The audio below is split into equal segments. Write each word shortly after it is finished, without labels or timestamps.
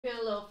Been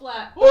a little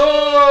flat.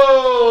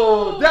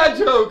 Whoa! Dad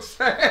jokes!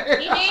 He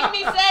made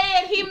me say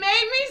it. He made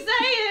me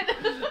say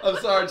it. I'm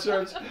sorry,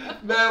 church.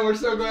 Man, we're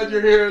so glad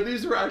you're here.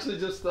 These were actually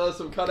just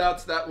some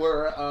cutouts that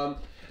were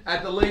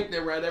at the link.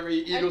 They were at every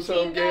Eagles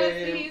home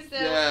game.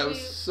 Yeah, it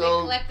was so.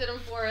 They collected them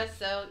for us,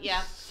 so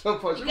yeah. So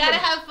fun. You gotta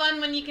have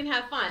fun when you can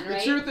have fun, right?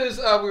 The truth is,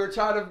 we were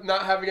tired of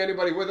not having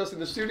anybody with us in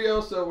the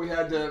studio, so we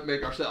had to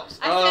make ourselves.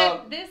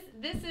 I said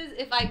this is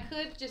if I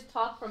could just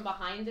talk from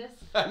behind us.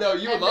 I know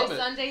you would love it.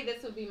 Every Sunday,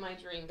 this would be my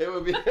dream. It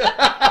would be from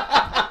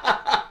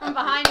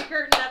behind the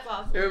curtain. That's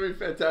awesome. It would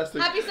be fantastic.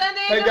 Happy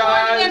Sunday, hey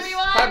guys! morning,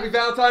 everyone. Happy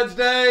Valentine's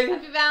Day.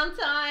 Happy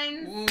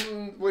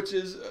Valentine's. Which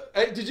is,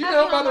 hey, did you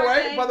know by the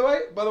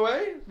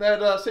way,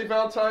 that Saint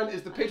Valentine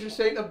is the patron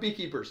saint of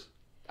beekeepers?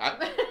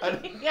 I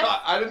didn't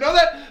know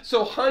that.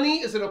 So honey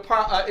is an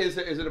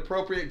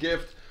appropriate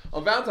gift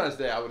on Valentine's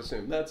Day, I would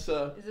assume. That's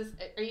are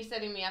you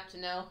setting me up to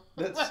know?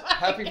 That's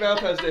Happy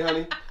Valentine's Day,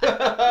 honey.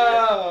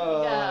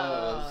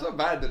 No. So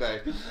bad today.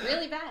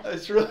 Really bad.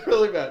 It's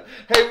really bad.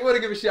 Hey, we want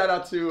to give a shout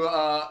out to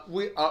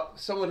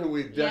someone who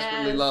we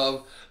desperately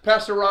love,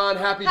 Pastor Ron.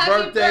 Happy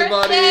birthday,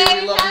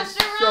 buddy. We love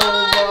Pastor you so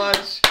Ron.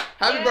 much.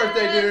 Happy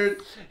birthday,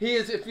 dude. He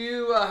is. If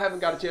you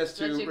haven't got a chance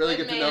to really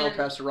get to know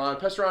Pastor Ron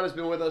has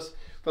been with us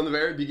from the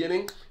very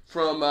beginning,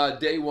 from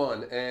day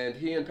one, and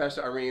he and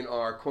Pastor Irene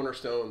are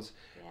cornerstones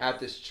at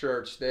this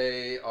church.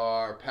 They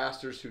are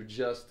pastors who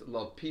just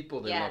love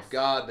people. They love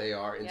God. They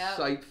are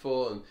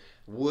insightful and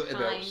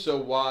they're so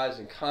wise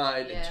and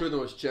kind, and two of the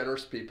most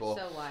generous people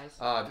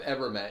I've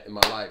ever met in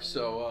my life.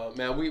 So,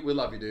 man, we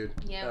love you, dude.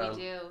 Yeah, we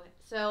do.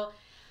 So.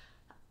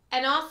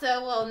 And also,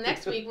 well,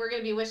 next week we're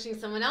going to be wishing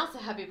someone else a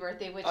happy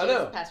birthday, which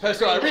is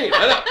Pastor Irene.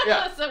 I know,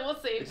 yeah. So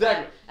we'll see.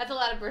 Exactly. That's a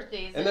lot of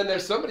birthdays. And then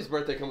there's somebody's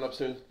birthday coming up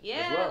soon.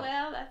 Yeah, as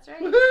well, that's right.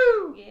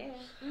 Woohoo! Yeah.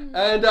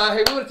 And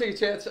hey, we want to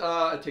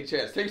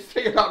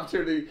take an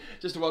opportunity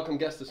just to welcome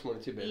guests this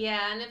morning too, babe.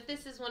 Yeah, and if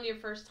this is one of your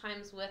first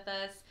times with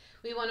us,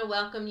 we want to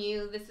welcome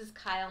you. This is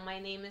Kyle.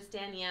 My name is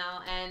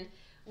Danielle, and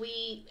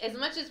we, as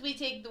much as we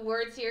take the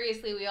word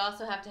seriously, we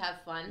also have to have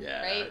fun,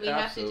 right? We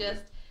absolutely. have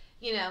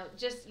to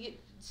just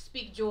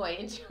speak joy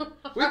into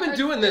We've been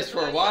doing this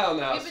for a while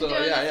now. We've been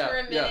doing this for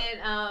a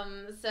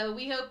minute. So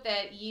we hope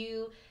that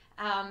you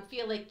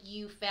feel like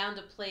you found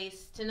a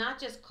place to not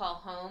just call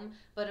home,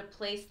 but a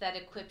place that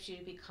equips you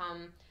to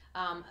become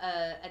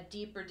a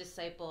deeper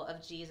disciple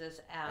of Jesus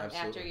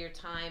after your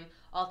time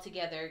all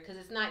together. Because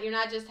you're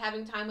not just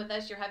having time with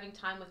us, you're having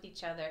time with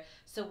each other.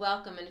 So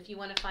welcome. And if you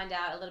want to find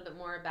out a little bit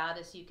more about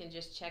us, you can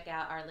just check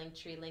out our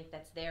Linktree link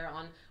that's there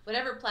on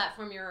whatever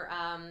platform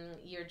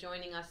you're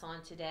joining us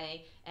on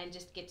today, and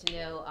just get to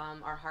know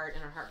our heart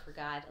and our heart for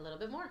God a little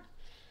bit more.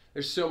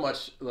 There's so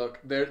much. Look,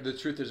 the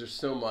truth is there's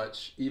so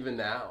much even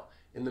now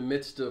in the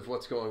midst of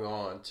what's going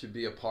on to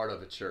be a part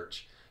of a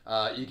church.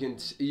 You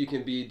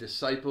can be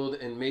discipled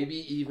and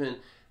maybe even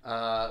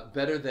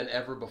better than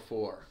ever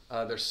before.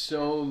 There's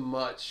so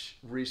much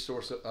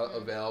resource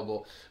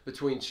available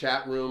between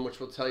chat room, which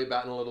we'll tell you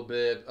about in a little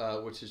bit,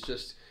 which is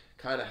just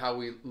kind of how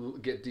we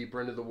get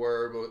deeper into the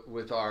Word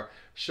with our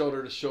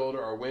shoulder to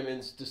shoulder, our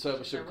women's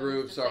discipleship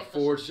groups, our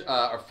forge,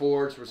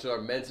 which are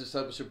our men's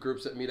discipleship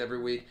groups that meet every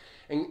week.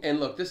 And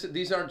look,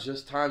 these aren't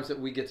just times that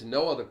we get to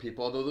know other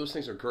people, although those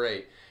things are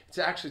great. It's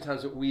actually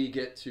times that we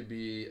get to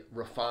be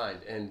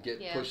refined and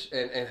get pushed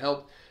and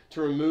help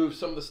to remove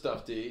some of the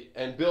stuff, D,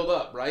 and build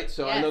up, right?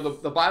 So I know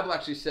the Bible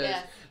actually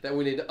says that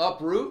we need to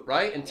uproot,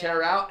 right, and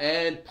tear out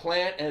and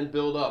plant and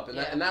build up.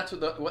 And that's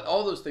what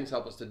all those things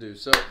help us to do.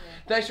 So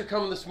thanks for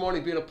coming this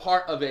morning, being a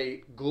part of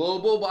a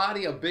global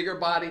body, a bigger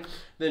body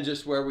than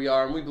just where we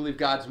are. And we believe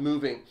God's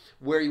moving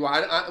where you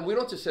are. We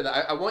don't just say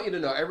that. I want you to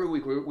know every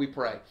week we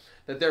pray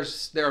that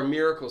there are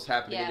miracles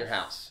happening in your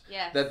house.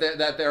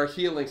 That there are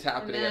healings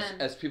happening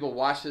as people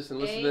watch this and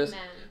listen to this.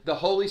 The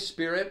Holy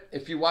Spirit,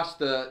 if you watch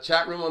the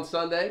chat room on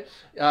Sunday,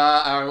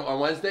 on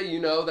Wednesday, you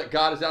know that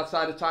God is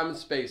outside of time and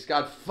space.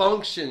 God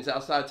functions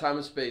outside of time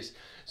and space.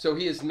 So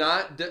he is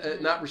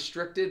not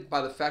restricted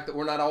by the fact that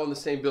we're not all in the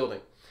same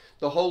building.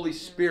 The Holy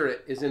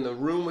Spirit is in the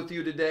room with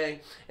you today,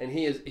 and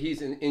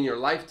he's in your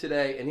life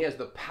today, and he has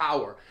the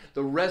power,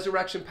 the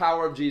resurrection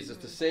power of Jesus.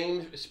 The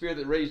same Spirit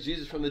that raised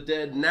Jesus from the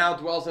dead now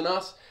dwells in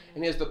us,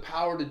 and he has the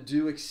power to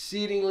do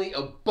exceedingly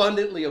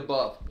abundantly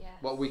above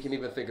what we can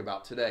even think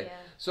about today.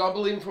 So I'm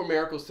believing for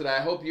miracles today.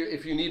 I hope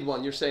if you need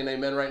one, you're saying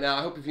amen right now.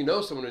 I hope if you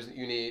know someone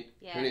who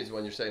needs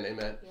one, you're saying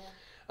amen.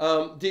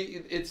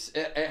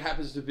 It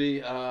happens to be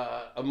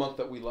a month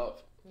that we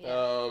love.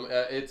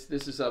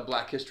 This is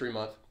Black History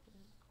Month.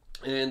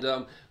 And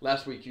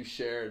last week you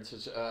shared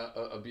such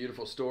a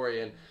beautiful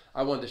story, and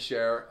I wanted to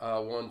share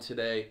one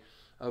today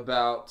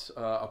about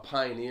a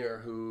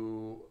pioneer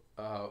who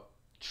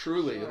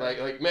truly,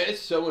 man,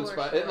 it's so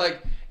inspiring.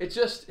 It's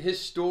just his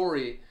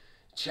story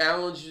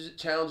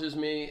challenges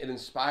me. It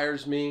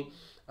inspires me.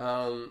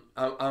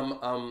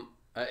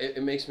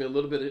 It makes me a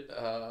little bit.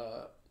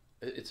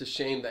 It's a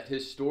shame that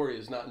his story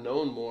is not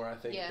known more, I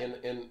think,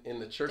 in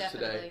the church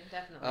today.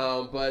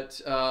 Definitely. But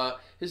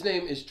his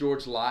name is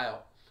George Liele.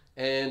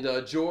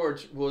 And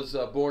George was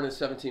born in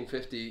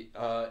 1750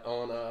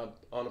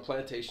 on a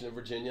plantation in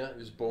Virginia. He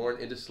was born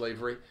into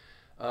slavery,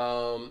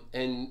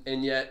 and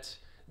yet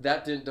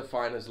that didn't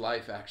define his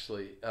life.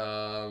 Actually,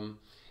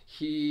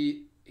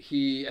 he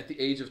at the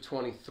age of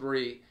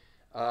 23,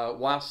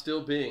 while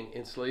still being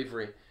in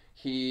slavery,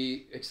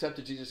 he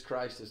accepted Jesus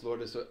Christ as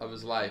Lord of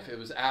his life. It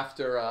was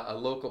after a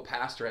local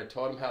pastor had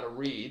taught him how to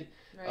read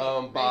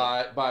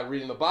by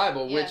reading the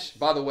Bible, which,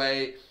 by the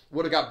way,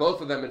 would have got both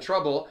of them in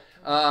trouble.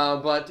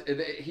 But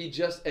he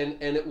just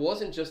and it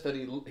wasn't just that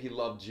he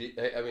loved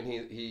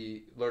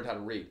he learned how to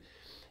read.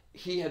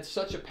 He had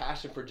such a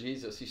passion for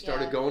Jesus. He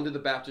started going to the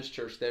Baptist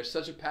church there.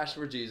 Such a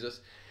passion for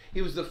Jesus.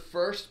 He was the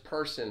first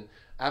person,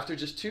 after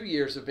just 2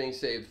 years of being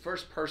saved,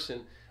 first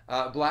person,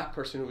 black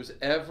person who was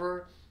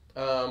ever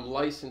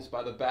licensed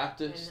by the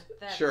Baptist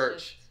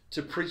church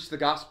to preach the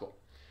gospel.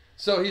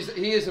 So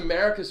he is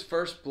America's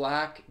first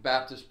black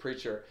Baptist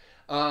preacher.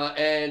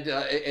 And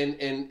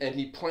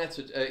he plants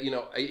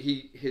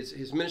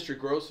his ministry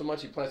grows so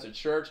much. He plants a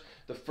church,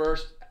 the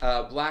first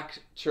black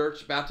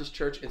church, Baptist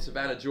church in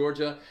Savannah,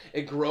 Georgia.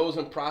 It grows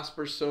and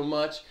prospers so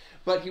much.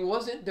 But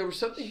there was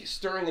something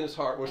stirring in his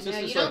heart. You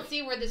don't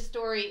see where this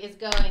story is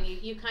going.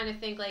 You kind of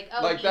think like,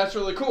 oh, that's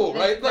really cool,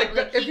 right? Like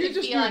if you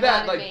just do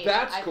that,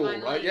 that's cool,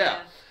 right?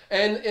 Yeah.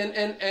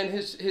 And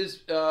his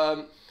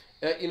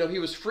he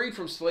was freed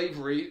from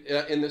slavery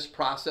in this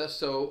process,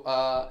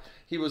 so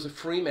he was a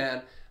free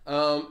man.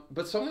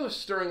 But something was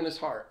stirring in his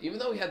heart. Even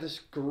though he had this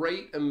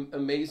great,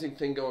 amazing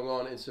thing going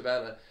on in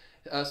Savannah,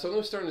 something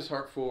was stirring in his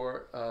heart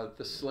for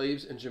the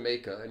slaves in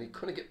Jamaica, and he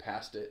couldn't get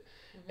past it.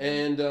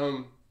 Mm-hmm.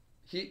 And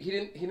he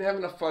didn't have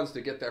enough funds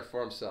to get there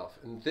for himself.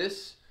 And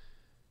this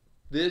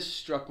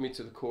struck me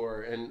to the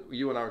core. And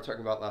you and I were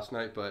talking about last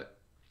night, but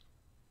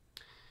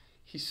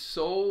he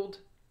sold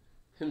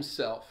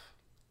himself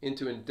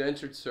into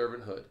indentured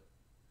servanthood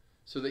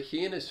so that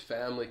he and his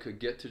family could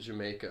get to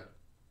Jamaica.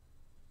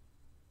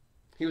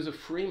 He was a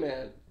free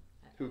man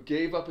who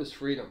gave up his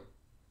freedom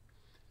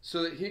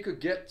so that he could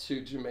get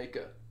to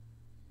Jamaica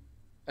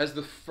as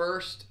the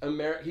first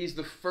he's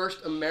the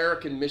first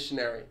American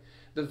missionary,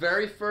 the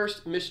very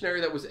first missionary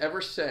that was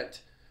ever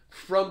sent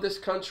from this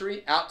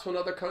country out to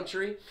another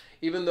country.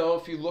 Even though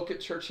if you look at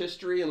church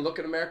history and look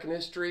at American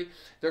history,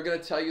 they're going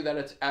to tell you that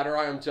it's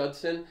Adoniram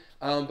Judson,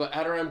 but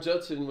Adoniram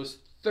Judson was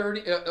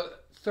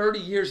 30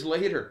 years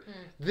later.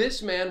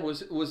 This man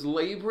was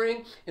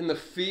laboring in the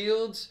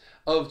fields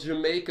of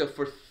Jamaica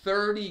for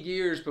 30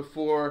 years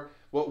before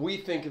what we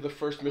think of the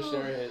first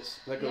missionary is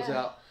that goes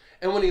out.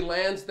 And when he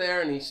lands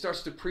there and he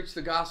starts to preach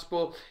the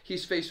gospel,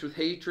 he's faced with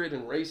hatred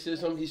and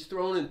racism. He's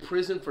thrown in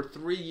prison for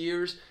 3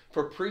 years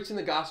for preaching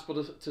the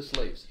gospel to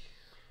slaves.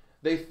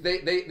 They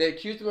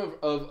accused him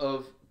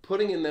of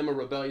putting in them a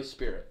rebellious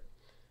spirit.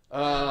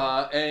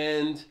 But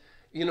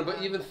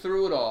even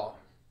through it all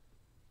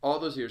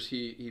those years,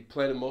 he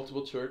planted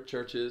multiple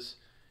churches.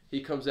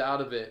 He comes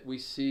out of it. We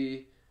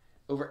see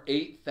over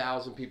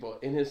 8,000 people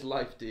in his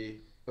life,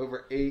 D.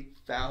 Over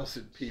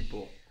 8,000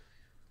 people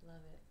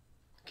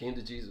came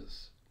to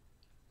Jesus.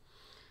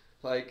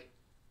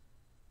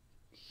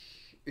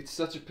 It's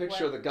such a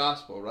picture of the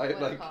gospel, right?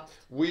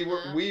 We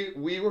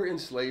were in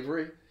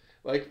slavery.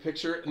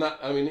 Picture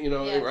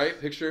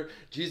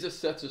Jesus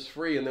sets us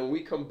free, and then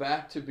we come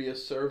back to be a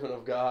servant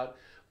of God.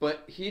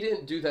 But he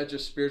didn't do that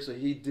just spiritually.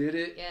 He did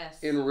it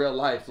in real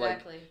life.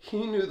 Exactly.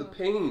 He knew the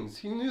pains.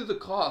 He knew the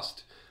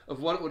cost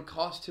of what it would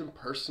cost him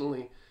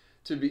personally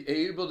to be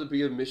able to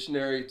be a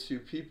missionary to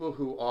people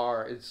who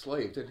are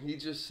enslaved. And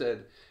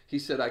he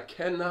said, I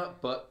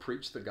cannot but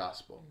preach the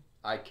gospel.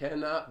 I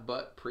cannot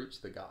but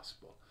preach the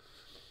gospel.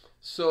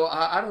 So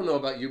I don't know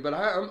about you, but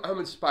I'm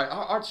inspired.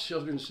 Our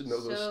children should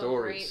know those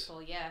stories. So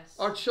grateful, yes.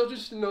 Our children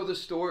should know the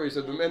stories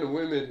of the men and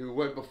women who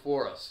went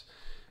before us,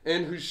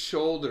 and whose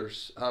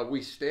shoulders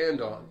we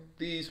stand on,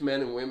 these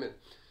men and women.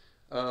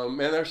 And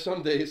there are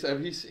some days,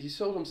 he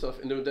sold himself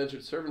into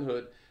indentured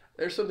servanthood.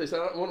 There's some days I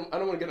don't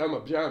want to get out of my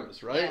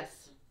pajamas, right?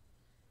 Yes.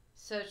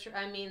 So true.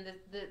 I mean,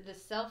 the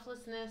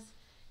selflessness,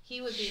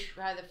 he would be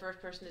probably the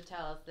first person to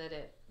tell us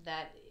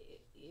that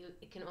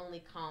it can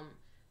only come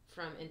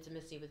from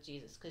intimacy with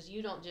Jesus, because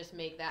you don't just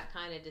make that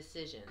kind of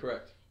decision.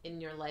 Correct. In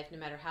your life, no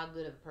matter how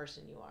good of a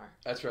person you are.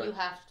 That's right. You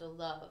have to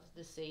love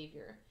the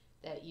Savior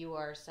that you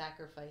are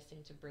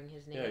sacrificing to bring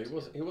his name. Yeah,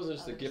 he wasn't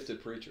just a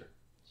gifted preacher.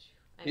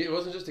 He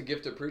wasn't just a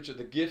gifted preacher.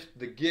 The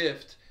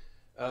gift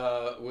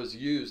was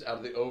used out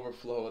of the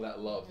overflow of that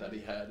love that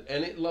he had,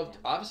 and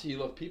obviously he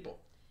loved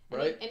people,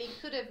 right? And he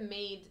could have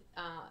made.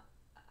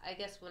 I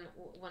guess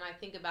when I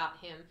think about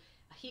him,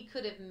 he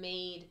could have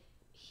made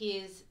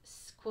his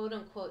quote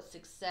unquote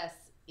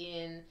success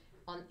in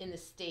the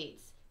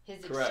States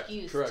his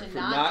excuse to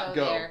not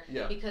go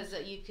there, because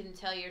you can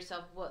tell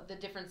yourself what the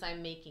difference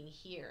I'm making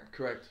here.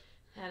 Correct.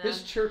 And,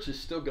 his church is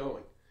still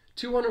going.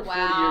 240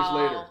 years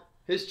later,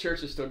 his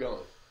church is still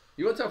going.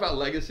 You want to talk about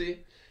legacy?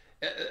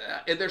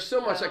 And there's so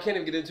much, I can't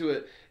even get into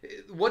it.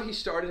 What he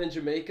started in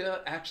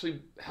Jamaica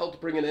actually helped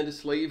bring an end to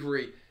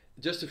slavery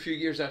just a few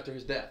years after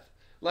his death.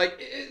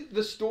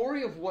 The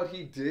story of what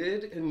he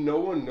did and no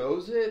one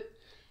knows it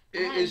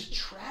is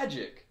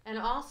tragic. And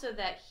also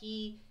that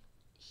he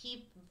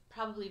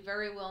probably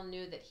very well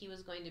knew that he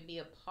was going to be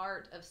a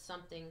part of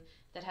something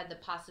that had the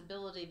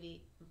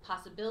possibility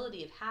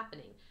of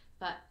happening,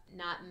 but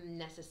not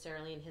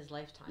necessarily in his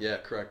lifetime. Yeah,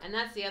 correct. And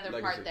that's the other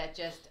Legacy. part that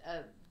just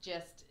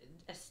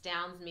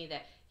astounds me,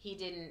 that he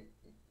didn't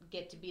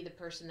get to be the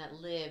person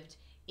that lived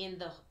in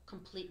the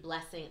complete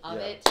blessing of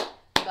it.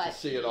 But to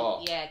see it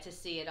all. Yeah, to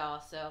see it all.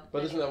 So.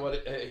 But isn't that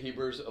what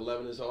Hebrews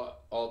 11 is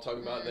all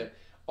talking about? That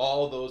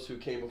all those who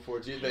came before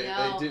Jesus,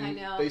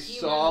 they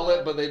saw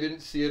it, but they didn't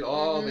see it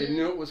all. They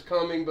knew it was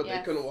coming, but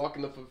they couldn't walk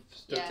in the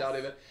totality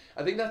of it.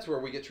 I think that's where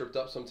we get tripped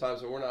up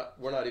sometimes, and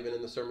we're not even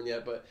in the sermon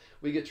yet, but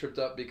we get tripped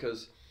up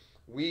because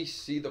we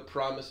see the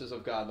promises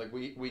of God. Like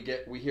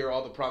we hear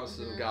all the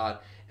promises of God,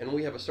 and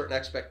we have a certain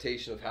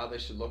expectation of how they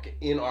should look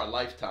in our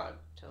lifetime.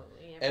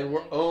 Totally. And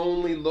we're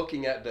only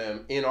looking at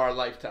them in our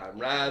lifetime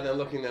rather than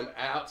looking at them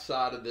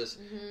outside of this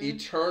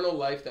eternal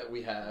life that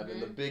we have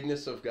and the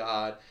bigness of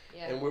God.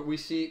 Yeah. And we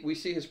see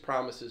his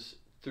promises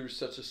through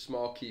such a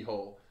small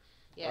keyhole.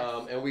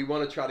 Yes. And we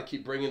want to try to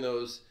keep bringing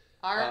those.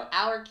 Our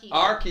keyhole.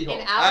 Our keyhole.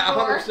 In our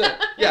door. 100%.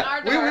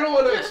 Yeah. We don't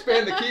want to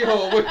expand the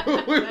keyhole. we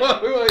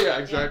want, yeah,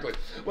 exactly.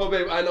 Yeah. Well,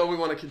 babe, I know we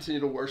want to continue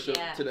to worship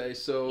today,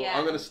 so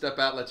I'm going to step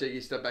out, let Jakey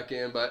step back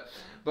in. But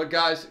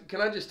guys, can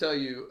I just tell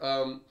you,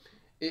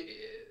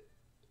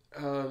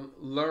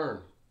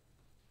 learn.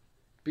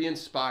 Be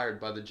inspired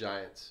by the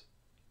giants.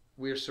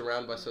 We are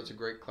surrounded by such a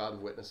great cloud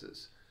of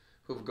witnesses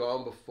who have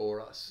gone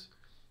before us,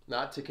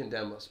 not to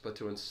condemn us, but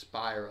to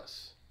inspire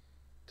us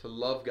to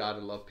love God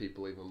and love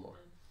people even more.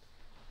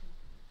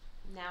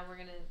 Now we're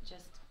going to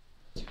just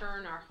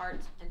turn our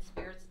hearts and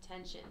spirits'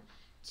 attention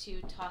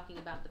to talking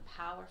about the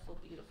powerful,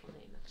 beautiful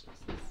name of Jesus.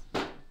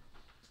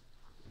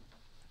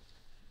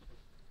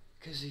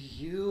 'Cause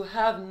you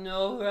have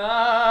no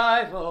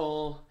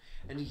rival,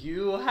 and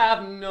you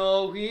have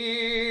no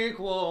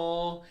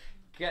equal.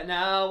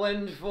 Now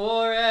and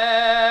forever,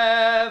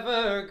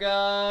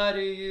 God,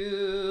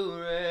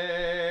 you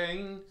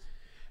reign.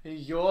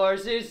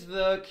 Yours is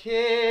the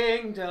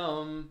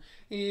kingdom,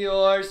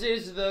 yours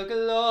is the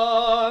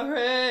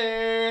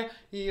glory,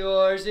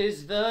 yours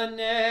is the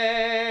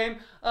name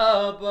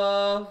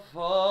above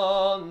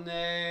all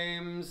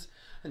names.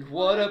 And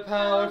what a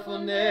powerful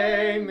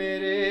name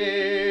it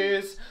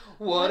is,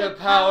 what a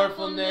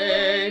powerful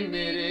name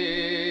it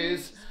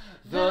is,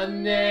 the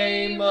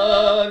name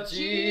of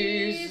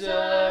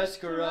Jesus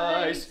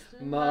Christ,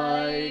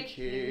 my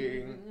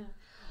King.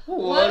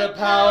 What a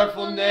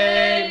powerful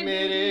name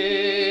it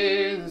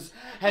is,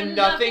 and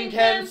nothing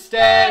can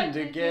stand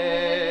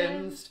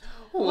against.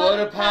 What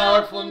a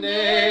powerful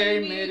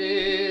name it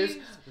is,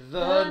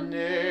 the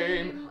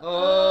name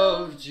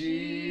of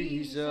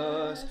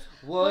Jesus.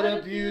 What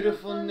a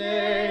beautiful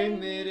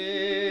name it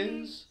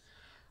is,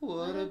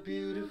 what a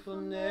beautiful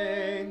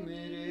name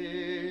it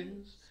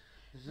is,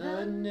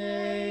 the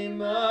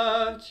name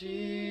of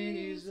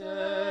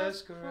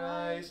Jesus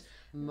Christ,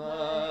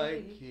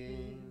 my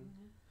King.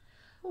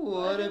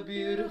 What a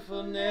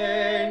beautiful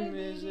name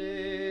it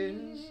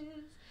is,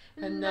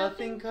 and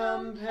nothing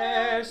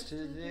compares to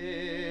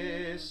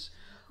this.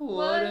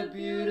 What a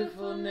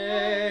beautiful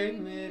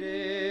name it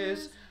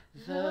is,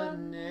 the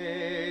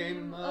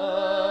name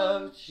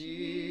of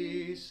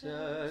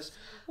Jesus.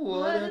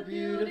 What a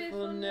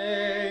beautiful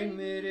name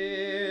it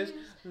is,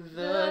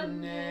 the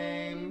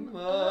name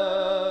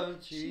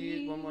of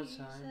Jesus. One more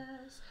time.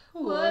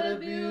 What a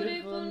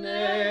beautiful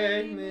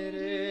name it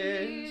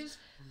is,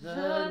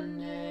 the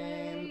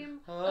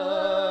name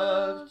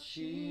of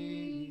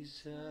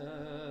Jesus.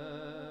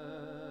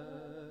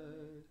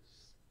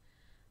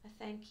 I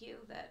thank you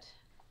that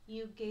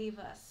you gave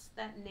us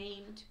that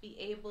name to be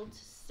able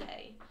to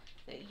say,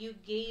 that you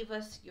gave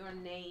us your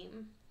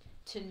name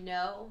to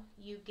know,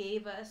 you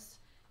gave us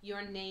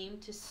your name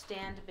to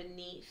stand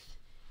beneath,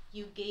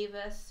 you gave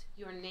us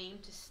your name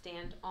to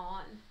stand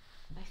on.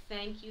 I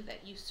thank you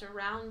that you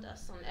surround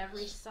us on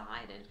every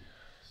side. And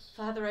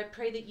Father, I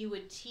pray that you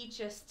would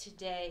teach us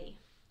today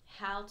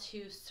how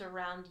to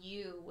surround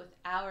you with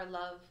our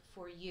love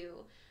for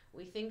you.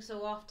 We think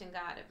so often,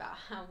 God, about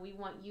how we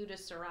want you to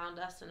surround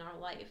us in our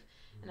life.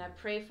 And I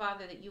pray,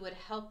 Father, that you would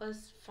help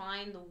us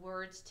find the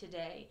words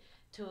today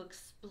to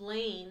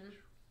explain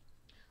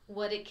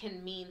what it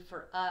can mean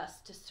for us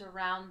to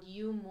surround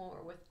you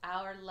more with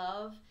our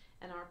love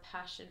and our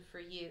passion for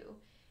you.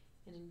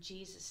 And in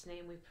Jesus'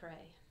 name we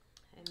pray.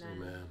 Amen.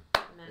 Amen.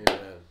 Amen.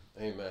 Amen.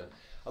 Amen.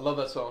 I love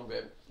that song,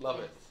 babe. Love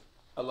it.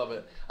 I love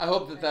it. I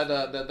hope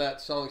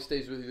that song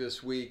stays with you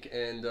this week.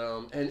 And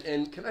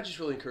can I just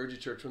really encourage you,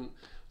 church,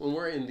 when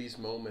we're in these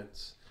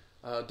moments,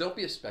 don't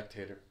be a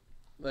spectator.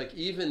 Like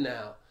even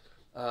now,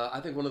 I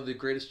think one of the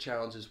greatest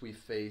challenges we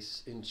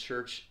face in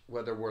church,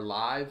 whether we're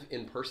live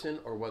in person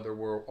or whether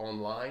we're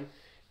online,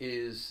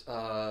 is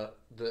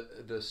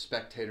the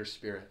spectator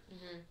spirit.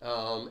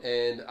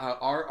 And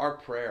our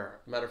prayer,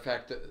 matter of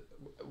fact,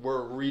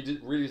 we're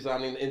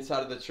redesigning the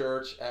inside of the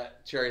church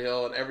at Cherry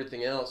Hill and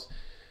everything else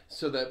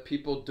so that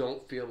people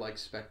don't feel like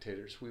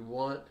spectators. We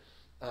want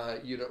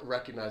you to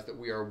recognize that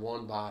we are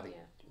one body.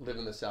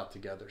 living this out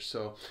together.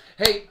 So,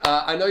 hey,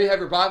 I know you have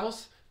your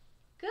Bibles.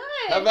 Good.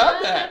 How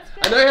about that?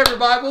 I know you have your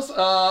Bibles,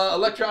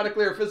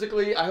 electronically or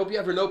physically. I hope you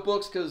have your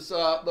notebooks because,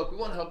 look, we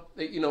want to help.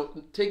 You know,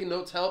 taking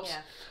notes helps.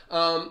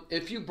 Yeah.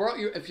 If you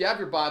have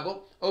your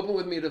Bible, open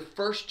with me to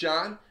 1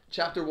 John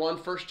chapter 1.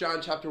 1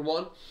 John chapter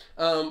 1.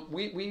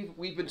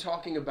 We've been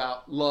talking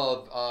about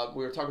love.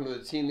 We were talking to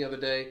the team the other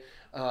day,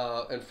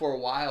 and for a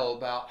while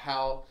about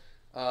how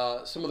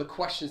some of the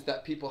questions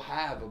that people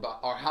have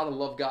are how to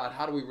love God.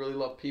 How do we really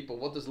love people?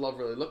 What does love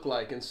really look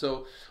like? And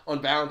so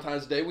on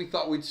Valentine's Day, we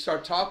thought we'd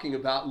start talking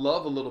about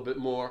love a little bit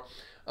more,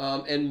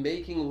 and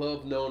making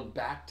love known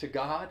back to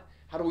God.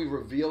 How do we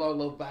reveal our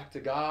love back to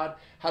God?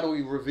 How do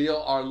we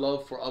reveal our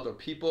love for other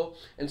people?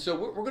 And so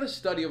we're going to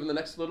study over the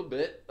next little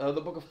bit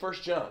the book of 1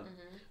 John.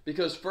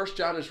 Because 1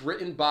 John is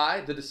written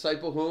by the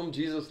disciple whom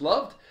Jesus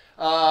loved,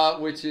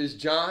 which is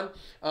John.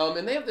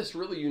 And they have this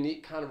really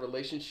unique kind of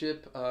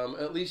relationship.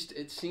 At least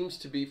it seems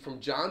to be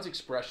from John's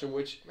expression,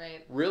 which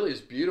really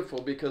is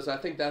beautiful, because I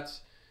think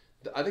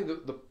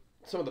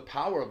some of the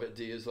power of it,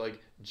 D, is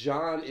like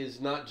John is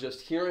not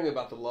just hearing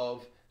about the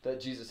love that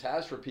Jesus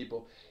has for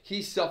people.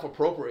 He's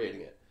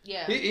self-appropriating it.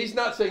 Yeah. He's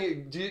not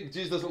saying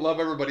Jesus doesn't love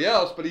everybody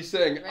else, but he's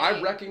saying,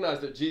 I recognize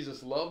that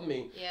Jesus loved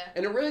me. Yeah.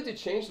 And it really did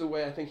change the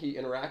way I think he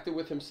interacted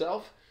with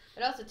himself.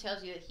 It also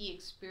tells you that he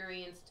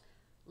experienced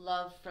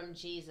love from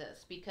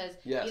Jesus, because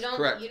yes,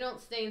 you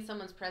don't stay in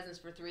someone's presence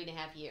for 3.5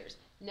 years.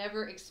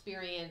 Never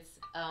experience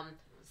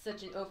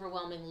such an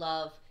overwhelming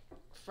love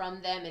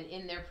from them and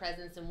in their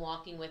presence and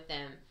walking with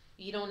them.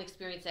 You don't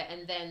experience that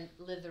and then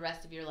live the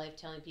rest of your life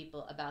telling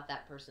people about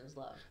that person's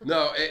love.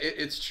 No,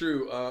 it's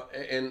true.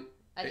 And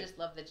I just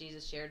love that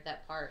Jesus shared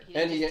that part.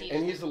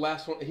 He's the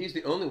last one. He's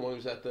the only one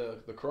who's at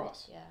the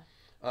cross.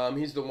 Yeah.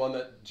 He's the one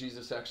that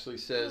Jesus actually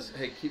says,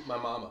 "Hey, keep my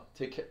mama.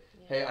 Take care.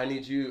 Yeah. Hey, I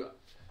need you.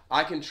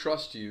 I can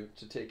trust you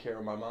to take care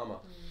of my mama."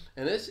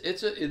 And there's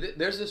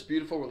this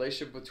beautiful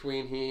relationship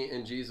between he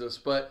and Jesus,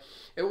 but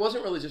it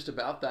wasn't really just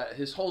about that.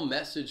 His whole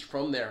message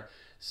from there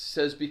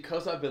says,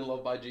 because I've been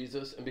loved by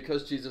Jesus and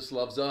because Jesus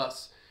loves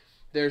us,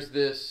 there's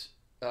this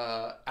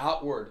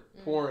outward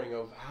pouring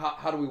of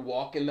how do we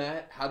walk in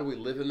that? How do we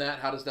live in that?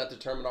 How does that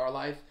determine our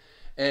life?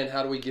 And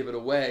how do we give it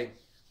away?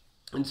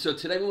 And so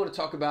today we want to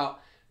talk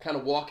about kind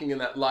of walking in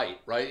that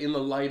light, right? In the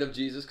light of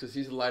Jesus, because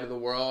he's the light of the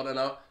world. And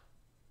I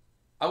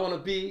want to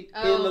be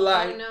in the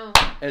light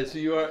as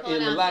you are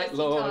in the light,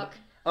 Lord.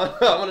 I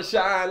want to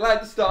shine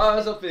like the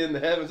stars up in the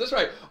heavens. That's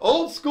right.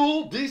 Old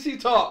school DC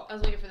talk. I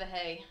was waiting for the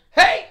hey.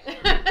 Hey!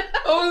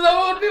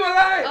 Oh, Lord, be my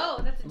light.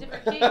 Oh, that's a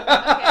different key. Okay.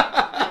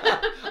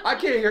 I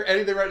can't hear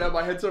anything right now.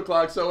 My head's so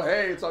clogged. So,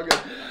 hey, it's all good.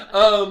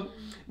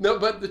 No,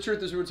 but the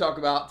truth is we're going to talk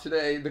about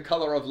today the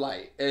color of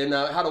light and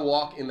how to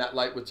walk in that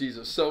light with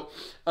Jesus. So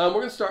we're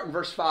going to start in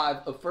verse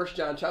 5 of 1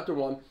 John chapter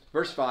 1,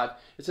 verse 5.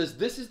 It says,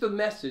 "This is the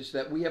message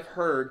that we have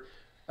heard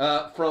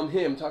from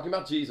him," talking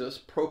about Jesus,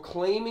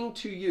 "proclaiming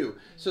to you."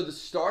 So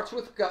this starts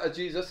with God,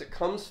 Jesus. It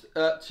comes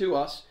to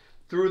us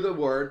through the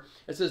word.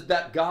 It says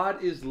that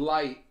God is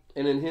light,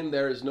 and in him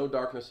there is no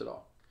darkness at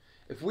all.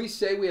 If we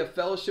say we have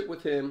fellowship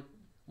with him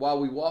while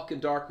we walk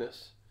in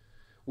darkness,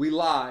 we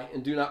lie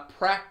and do not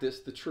practice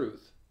the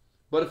truth.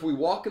 But if we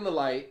walk in the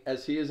light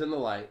as he is in the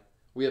light,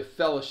 we have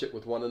fellowship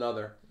with one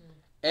another.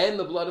 And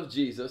the blood of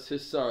Jesus,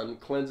 his son,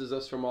 cleanses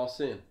us from all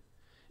sin.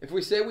 If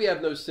we say we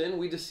have no sin,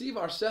 we deceive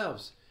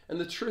ourselves, and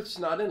the truth's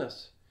not in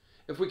us.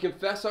 If we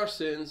confess our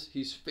sins,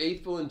 he's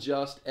faithful and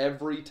just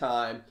every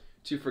time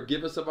to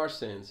forgive us of our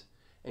sins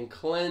and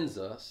cleanse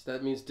us,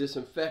 that means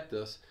disinfect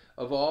us,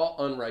 of all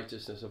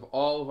unrighteousness, of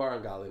all of our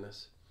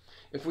ungodliness.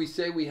 If we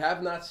say we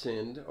have not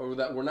sinned, or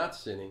that we're not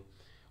sinning,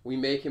 we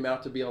make him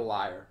out to be a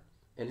liar,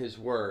 and his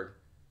word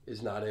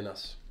is not in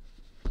us.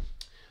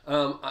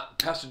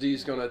 Pastor D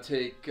is going to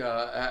take...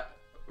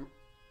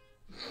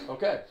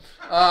 Okay.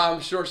 I'm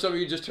sure some of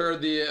you just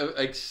heard the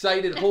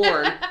excited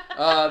horn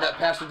that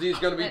Pastor D is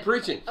going to be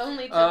preaching.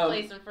 Only took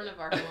place in front of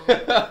our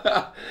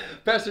home.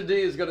 Pastor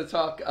D is going to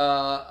talk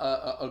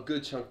a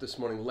good chunk this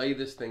morning, lay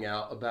this thing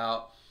out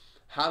about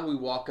how do we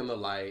walk in the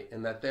light,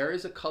 and that there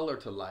is a color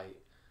to light,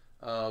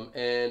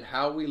 and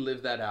how we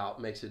live that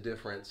out makes a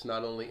difference,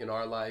 not only in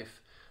our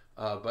life,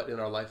 but in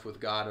our life with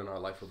God and our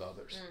life with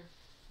others.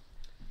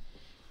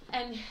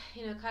 And,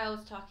 Kyle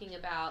was talking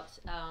about,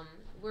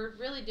 we're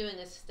really doing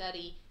a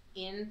study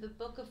in the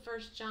book of 1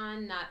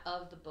 John, not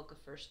of the book of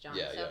 1 John.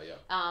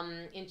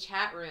 In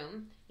chat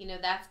room,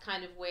 that's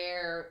kind of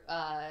where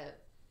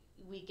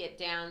we get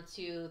down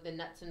to the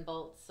nuts and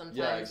bolts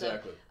sometimes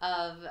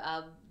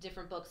of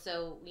different books.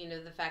 So,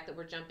 the fact that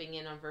we're jumping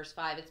in on verse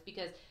 5, it's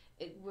because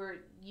we're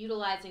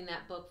utilizing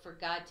that book for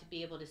God to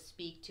be able to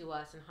speak to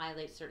us and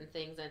highlight certain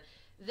things. And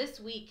this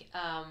week,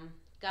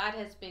 God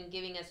has been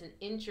giving us an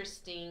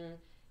interesting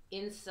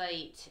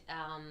insight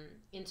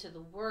into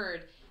the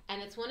Word,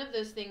 and it's one of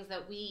those things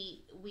that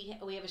we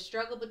have a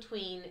struggle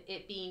between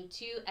it being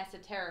too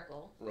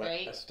esoterical,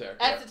 right?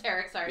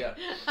 Esoteric, sorry. Yeah.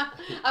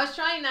 I was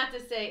trying not to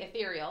say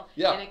ethereal,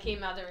 and it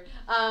came out there.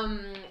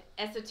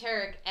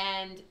 Esoteric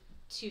and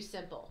too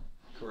simple.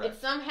 Correct.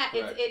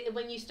 It's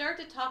when you start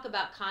to talk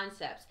about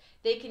concepts,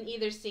 they can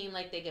either seem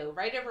like they go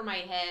right over my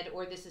head,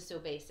 or this is so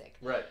basic.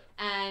 Right.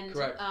 And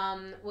Correct.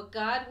 What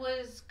God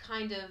was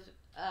kind of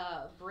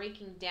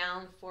breaking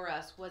down for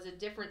us was a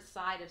different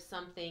side of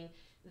something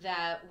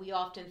that we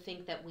often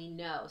think that we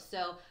know.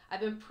 So I've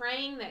been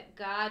praying that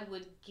God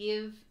would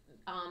give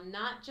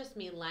not just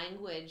me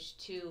language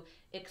to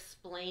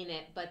explain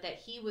it, but that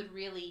He would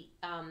really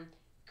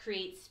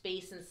create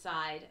space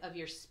inside of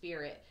your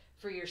spirit,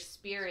 for your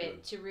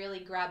spirit to really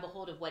grab a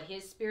hold of what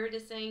His Spirit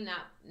is saying,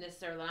 not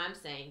necessarily what I'm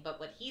saying, but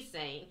what He's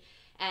saying,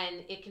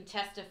 and it can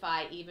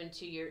testify even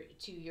to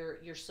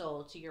your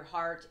soul, to your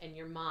heart and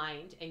your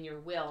mind and your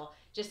will,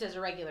 just as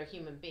a regular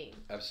human being.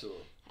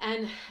 Absolutely.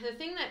 And the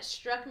thing that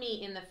struck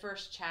me in the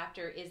first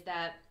chapter is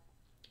that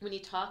when he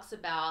talks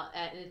about,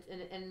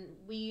 and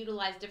we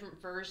utilize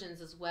different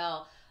versions as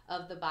well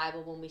of the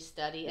Bible when we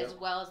study, as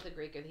well as the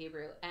Greek or the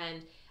Hebrew,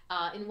 and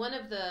in one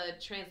of the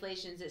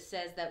translations, it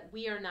says that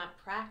we are not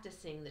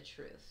practicing the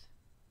truth.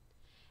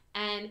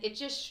 And it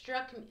just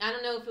struck me, I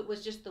don't know if it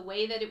was just the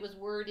way that it was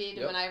worded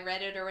when I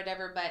read it or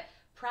whatever, but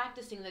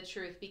practicing the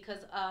truth,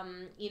 because,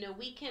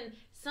 we can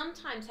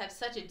sometimes have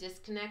such a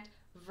disconnect,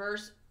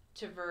 verse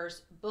to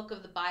verse, book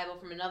of the Bible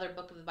from another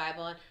book of the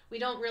Bible, and we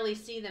don't really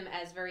see them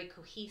as very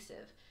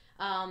cohesive.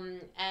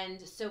 And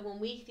so when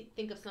we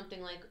think of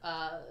something like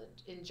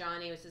in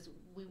John 8, it says,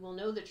 we will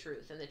know the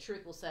truth, and the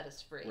truth will set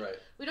us free. Right.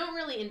 We don't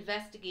really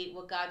investigate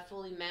what God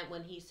fully meant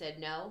when He said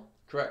no.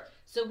 Correct.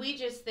 So we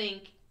just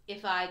think,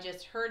 if I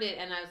just heard it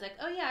and I was like,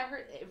 oh yeah, I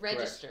heard it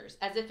registers.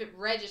 Correct. As if it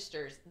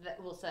registers,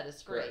 that will set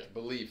us free. Correct.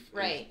 Belief.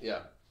 Right.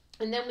 Yeah.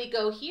 And then we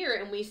go here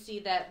and we see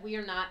that we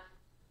are not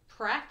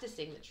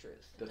practicing the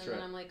truth. That's and right.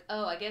 then I'm like,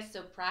 oh, I guess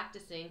so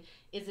practicing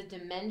is a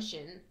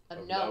dimension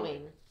of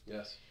knowing.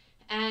 Yes.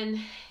 And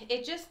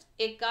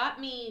it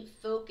got me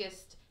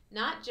focused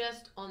not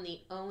just on the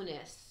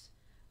onus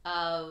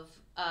of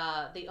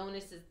the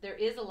onus is, there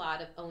is a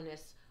lot of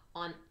onus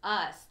on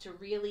us to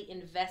really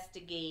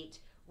investigate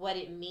what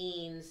it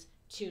means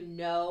to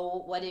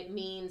know, what it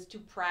means to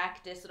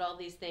practice, and all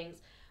these things.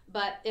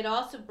 But it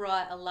also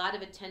brought a lot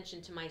of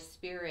attention to my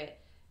spirit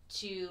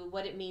to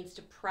what it means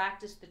to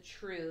practice the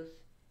truth,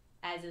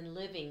 as in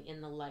living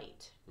in the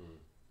light.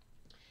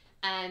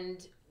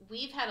 And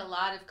we've had a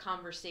lot of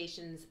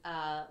conversations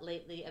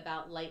lately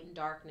about light and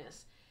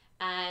darkness,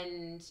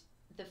 and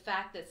the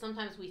fact that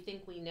sometimes we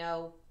think we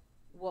know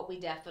what we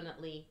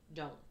definitely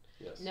don't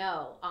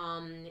know.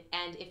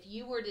 And if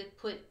you were to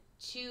put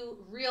two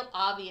real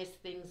obvious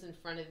things in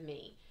front of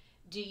me,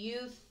 do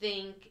you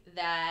think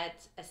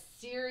that a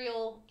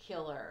serial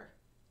killer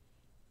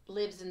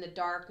lives in the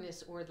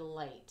darkness or the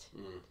light?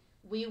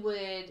 We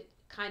would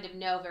kind of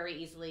know very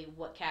easily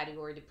what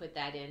category to put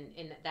that in,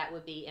 and that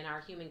would be in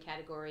our human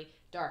category,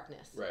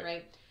 darkness,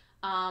 right?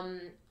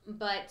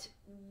 But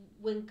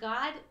when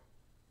God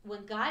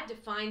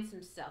defines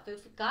Himself,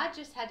 if God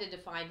just had to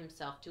define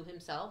Himself to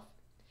Himself,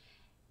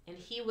 and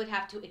He would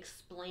have to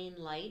explain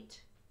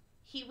light,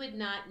 He would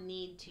not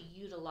need to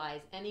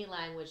utilize any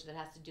language that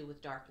has to do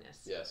with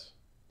darkness. Yes.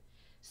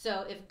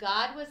 So if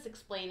God was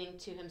explaining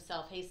to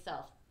Himself, hey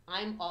self,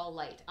 I'm all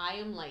light, I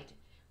am light,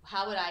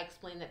 how would I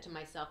explain that to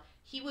myself?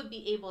 He would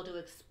be able to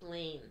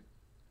explain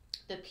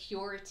the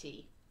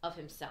purity of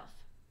Himself.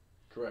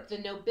 Correct. The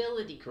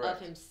nobility of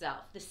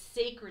Himself, the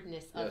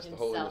sacredness of Himself, the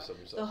holiness of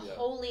Himself, the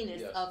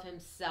holiness of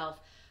Himself,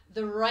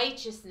 the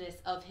righteousness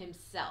of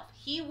Himself.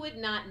 He would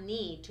not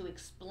need to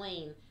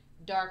explain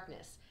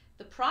darkness.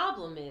 The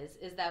problem is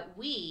that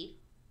we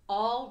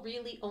all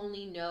really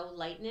only know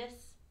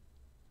lightness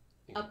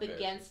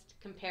against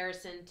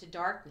comparison to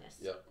darkness.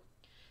 Yep.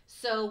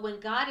 So when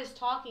God is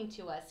talking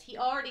to us, He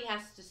already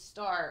has to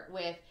start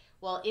with,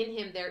 well, in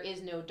Him there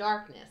is no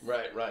darkness.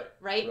 Right?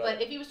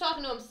 But if He was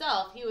talking to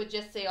Himself, He would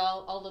just say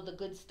all of the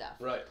good stuff.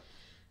 Right.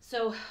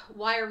 So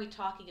why are we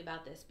talking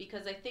about this?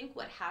 Because I think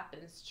what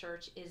happens,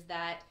 church, is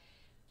that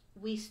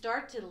we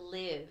start to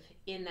live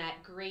in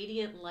that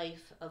gradient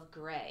life of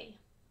gray,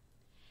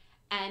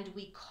 and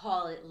we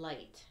call it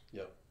light.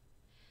 Yep.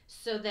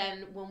 So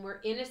then when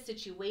we're in a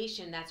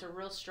situation that's a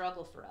real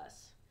struggle for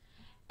us,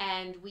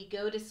 and we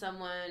go to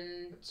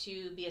someone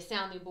to be a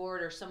sounding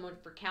board or someone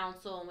for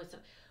counsel, and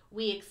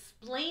we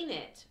explain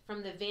it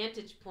from the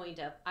vantage point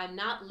of, I'm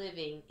not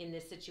living in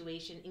this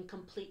situation in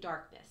complete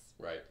darkness.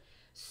 Right.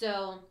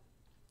 So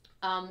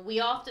we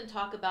often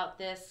talk about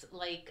this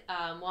like,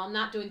 well, I'm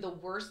not doing the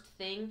worst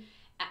thing,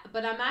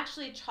 but I'm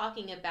actually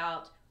talking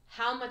about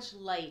how much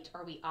light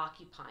are we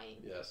occupying.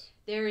 Yes.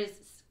 There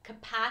is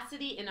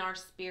capacity in our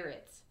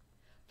spirits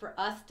for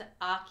us to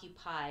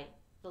occupy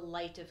the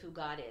light of who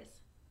God is.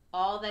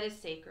 All that is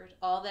sacred,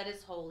 all that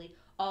is holy,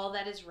 all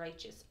that is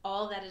righteous,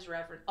 all that is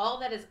reverent, all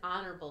that is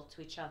honorable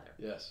to each other.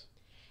 Yes.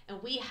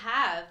 And we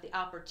have the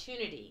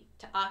opportunity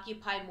to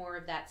occupy more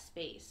of that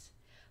space.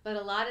 But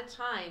a lot of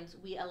times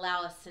we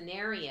allow a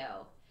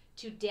scenario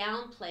to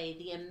downplay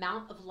the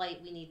amount of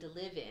light we need to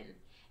live in.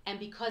 And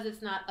because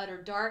it's not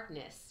utter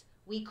darkness,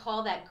 we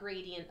call that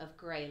gradient of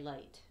gray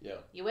light. Yeah.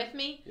 You with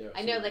me? Yeah.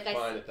 I know, like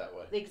define it that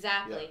way.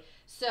 Exactly. Yeah.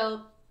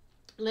 So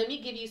let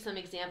me give you some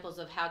examples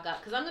of how God,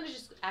 because I'm going to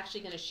just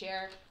actually going to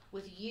share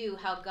with you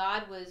how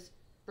God was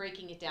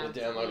breaking it down for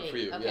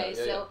you. Okay,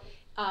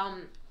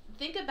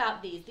 think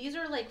about these. These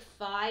are like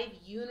 5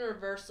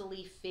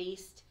 universally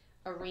faced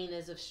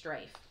arenas of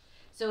strife.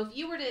 So if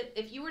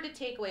you were to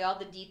take away all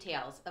the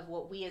details of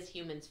what we as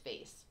humans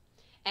face,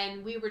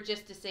 and we were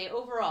just to say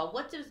overall,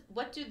 what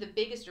do the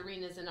biggest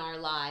arenas in our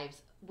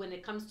lives when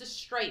it comes to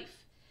strife?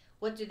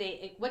 What do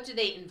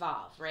they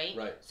involve, right?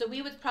 Right. So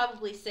we would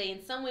probably say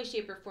in some way,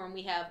 shape, or form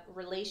we have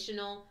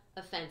relational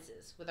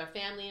offenses with our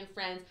family and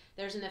friends.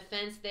 There's an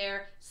offense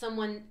there.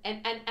 Someone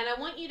and I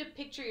want you to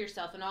picture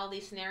yourself in all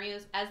these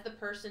scenarios as the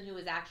person who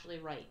is actually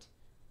right.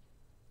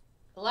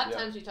 A lot of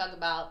times we talk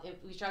about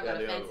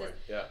offenses.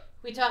 Yeah.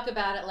 We talk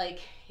about it like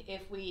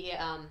if we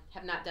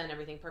have not done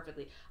everything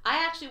perfectly.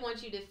 I actually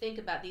want you to think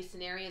about these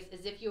scenarios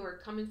as if you were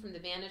coming from the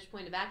vantage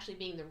point of actually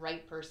being the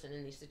right person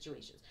in these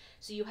situations.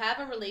 So you have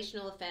a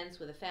relational offense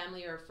with a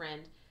family or a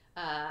friend,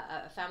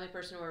 a family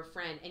person or a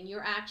friend, and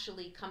you're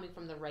actually coming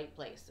from the right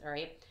place, all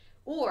right?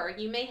 Or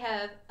you may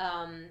have,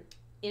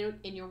 in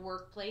your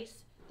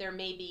workplace, there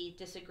may be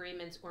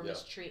disagreements or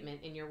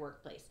mistreatment in your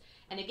workplace.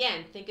 And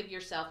again, think of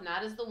yourself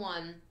not as the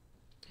one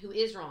who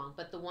is wrong,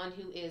 but the one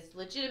who is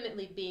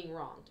legitimately being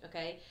wronged,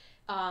 okay?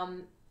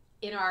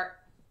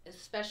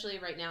 Especially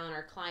right now in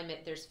our climate,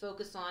 there's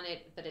focus on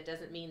it, but it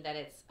doesn't mean that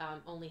it's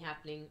only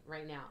happening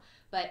right now.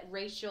 But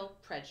racial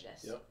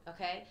prejudice,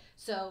 okay?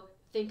 So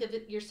think of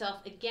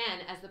yourself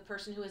again as the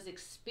person who is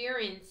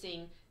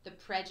experiencing the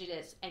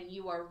prejudice, and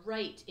you are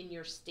right in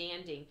your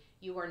standing.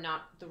 You are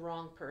not the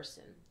wrong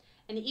person.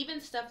 And even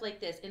stuff like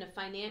this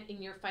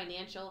in your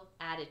financial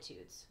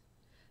attitudes.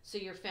 So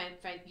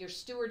your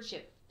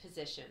stewardship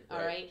position, all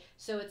right?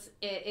 So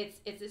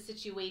it's a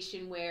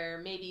situation where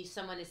maybe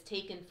someone is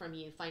taken from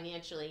you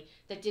financially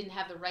that didn't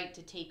have the right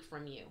to take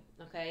from you,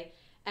 okay?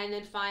 And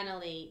then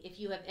finally, if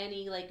you have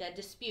any like a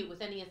dispute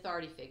with any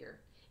authority figure,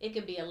 it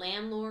can be a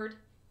landlord,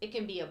 it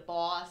can be a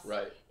boss,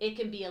 it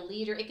can be a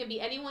leader, it can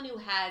be anyone who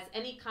has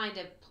any kind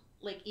of,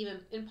 like even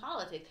in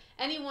politics,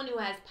 anyone who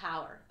has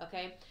power,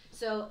 okay?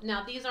 So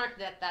now these aren't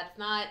that's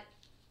not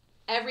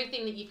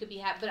everything that you could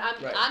be but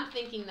I'm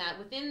thinking that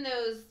within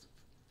those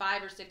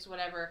 5 or 6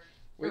 whatever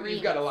arenas,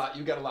 you've got a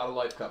lot of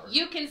life covered.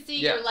 You can see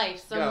your life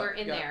somewhere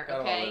in there,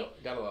 okay?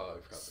 Got a lot of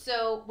life covered.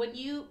 So when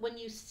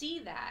you see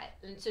that,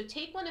 and so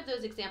take one of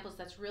those examples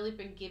that's really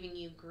been giving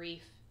you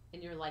grief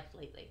in your life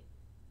lately,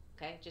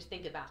 okay? Just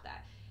think about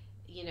that.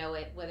 You know,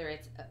 whether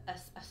it's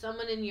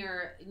someone in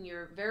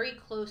your very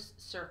close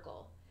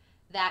circle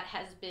that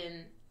has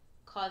been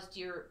caused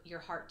your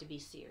heart to be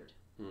seared.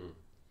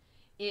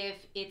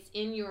 If it's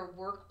in your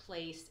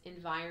workplace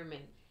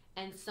environment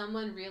and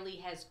someone really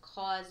has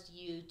caused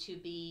you to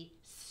be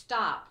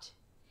stopped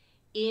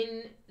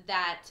in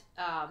that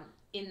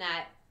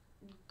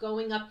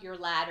going up your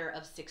ladder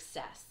of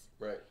success,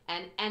 right?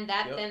 And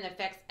that then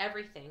affects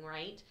everything,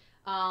 right?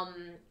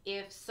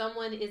 If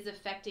someone is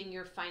affecting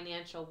your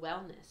financial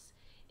wellness,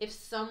 if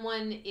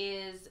someone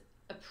is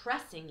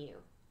oppressing you,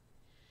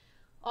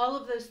 all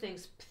of those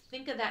things,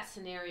 think of that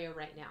scenario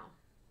right now.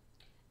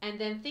 And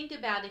then think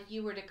about if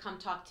you were to come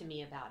talk to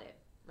me about it,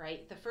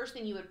 right? The first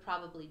thing you would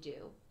probably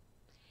do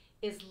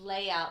is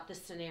lay out the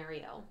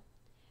scenario.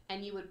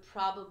 And you would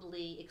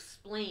probably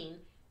explain,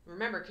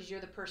 remember, because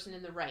you're the person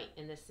in the right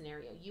in this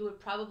scenario, you would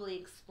probably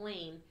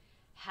explain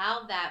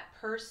how that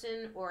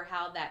person or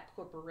how that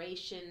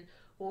corporation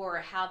or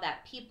how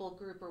that people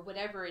group or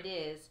whatever it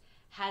is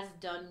has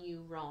done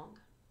you wrong.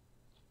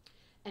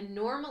 And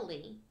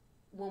normally,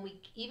 when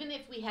even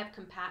if we have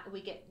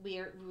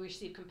we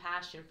receive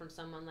compassion from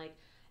someone like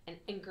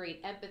and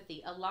great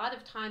empathy, a lot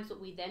of times what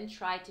we then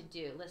try to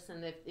do,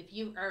 listen, if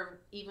you are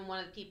even one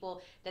of the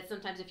people that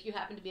sometimes if you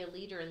happen to be a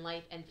leader in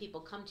life and people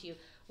come to you,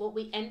 what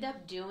we end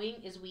up doing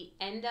is we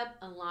end up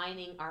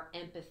aligning our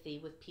empathy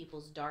with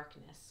people's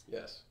darkness.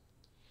 Yes.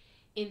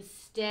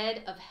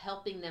 Instead of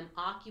helping them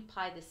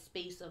occupy the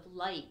space of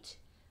light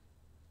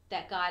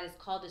that God has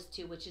called us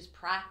to, which is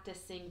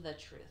practicing the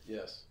truth.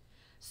 Yes.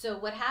 So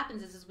what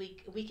happens is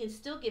we can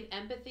still give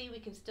empathy, we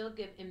can still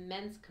give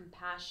immense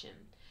compassion.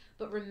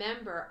 But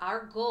remember,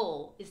 our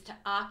goal is to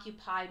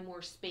occupy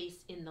more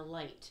space in the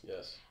light.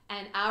 Yes.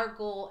 And our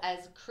goal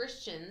as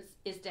Christians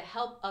is to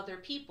help other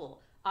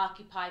people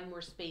occupy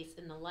more space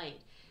in the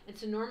light. And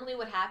so normally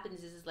what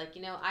happens is like,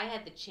 I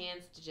had the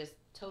chance to just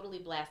totally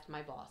blast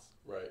my boss.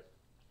 Right.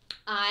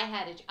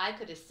 I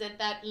could have sent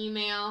that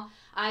email.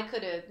 I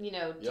could have,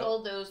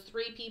 told those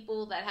 3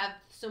 people that have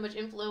so much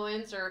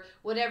influence or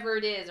whatever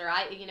it is, or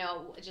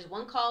just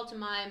one call to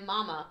my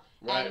mama,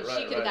 and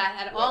she could have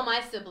had all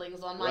my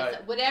siblings on my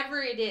side,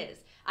 whatever it is.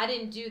 I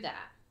didn't do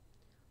that.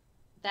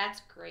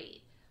 That's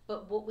great.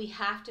 But what we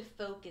have to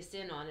focus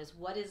in on is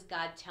what is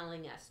God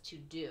telling us to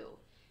do.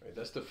 Right,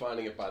 that's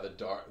defining it by the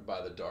darkness.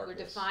 We're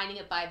defining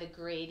it by the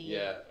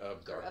gradient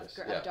of darkness.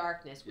 Of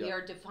darkness. We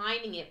are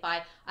defining it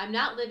by, I'm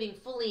not living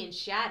fully in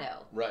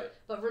shadow. Right.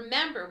 But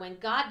remember, when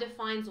God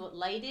defines what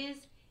light is,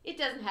 it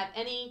doesn't have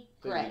any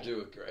gray. To do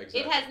with gray.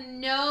 Exactly. It has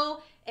no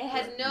It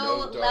has Right.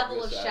 no No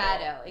level of darkness at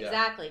shadow. all. Yeah.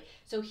 Exactly.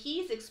 So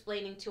he's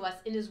explaining to us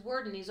in his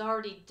word, and he's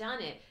already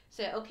done it.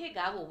 Say, okay,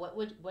 God, well,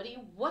 what do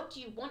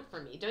you want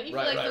from me? Don't you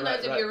Right, feel like right,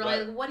 sometimes right, if you're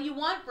right. like, what do you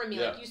want from me?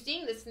 Yeah. Like you're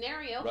seeing the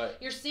scenario, Right.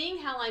 you're seeing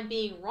how I'm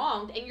being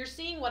wronged, and you're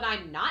seeing what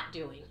I'm not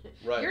doing.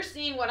 Right. You're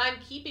seeing what I'm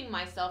keeping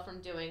myself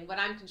from doing, what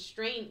I'm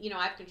constrained.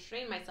 I've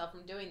constrained myself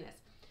from doing this.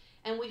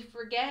 And we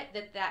forget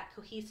that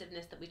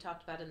cohesiveness that we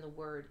talked about in the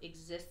Word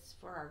exists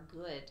for our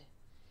good.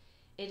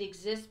 It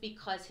exists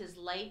because His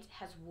light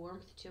has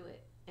warmth to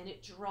it, and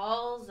it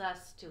draws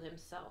us to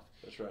Himself.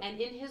 That's right.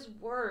 And in His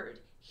Word,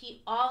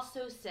 He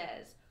also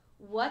says,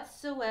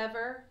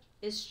 whatsoever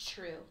is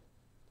true,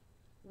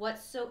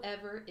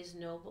 whatsoever is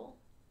noble,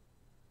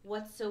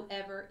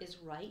 whatsoever is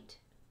right,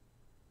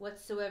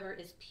 whatsoever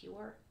is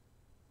pure,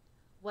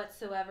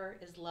 whatsoever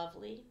is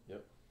lovely,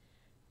 Yep.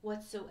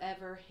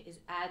 whatsoever is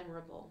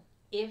admirable,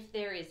 if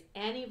there is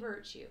any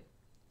virtue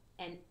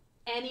and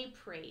any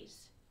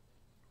praise,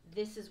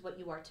 this is what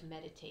you are to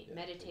meditate. Yeah,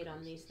 meditate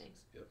on these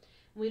things. Yep.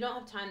 We don't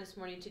have time this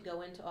morning to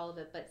go into all of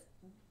it, but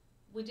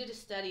we did a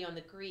study on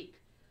the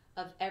Greek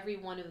of every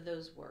one of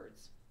those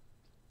words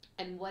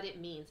and what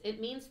it means.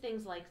 It means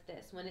things like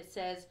this. When it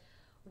says,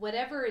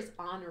 whatever is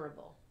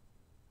honorable.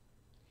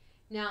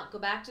 Now, go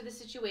back to the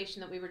situation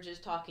that we were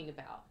just talking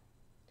about.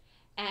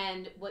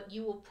 And what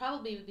you will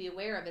probably be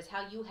aware of is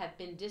how you have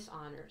been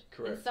dishonored.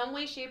 Correct. In some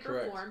way, shape,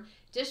 Correct. or form,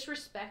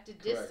 disrespected,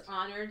 Correct.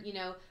 dishonored,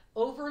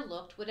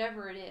 overlooked,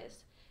 whatever it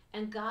is.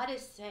 And God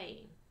is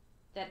saying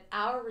that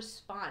our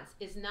response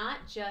is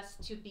not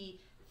just to be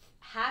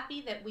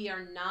happy that we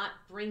are not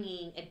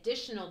bringing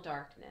additional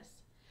darkness,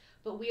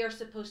 but we are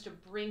supposed to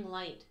bring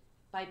light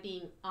by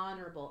being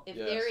honorable. If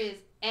Yes. there is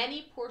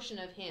any portion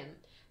of Him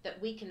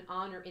that we can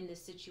honor in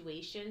this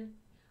situation,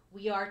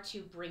 we are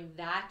to bring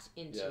that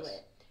into Yes.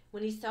 it.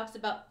 When he talks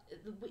about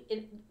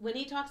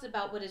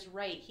what is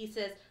right, he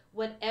says,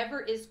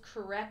 whatever is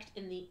correct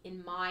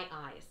in my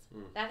eyes.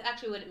 That's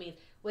actually what it means.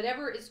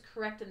 Whatever is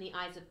correct in the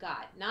eyes of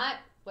God. Not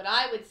what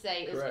I would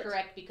say is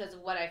correct because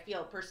of what I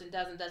feel a person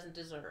does and doesn't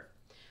deserve.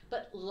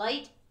 But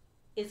light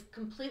is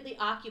completely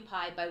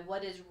occupied by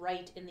what is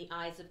right in the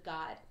eyes of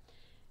God.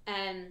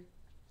 And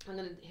I'm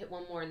going to hit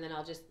one more and then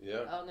I'm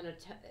going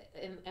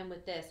to end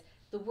with this.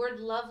 The word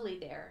lovely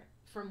there,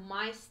 from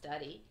my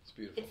study, It's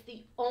beautiful. it's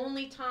the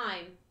only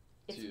time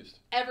it's used.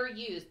 ever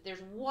used.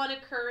 There's one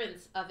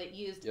occurrence of it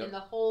used in the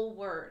whole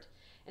word.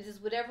 It says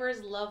whatever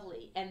is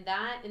lovely, and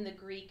that in the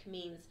Greek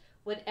means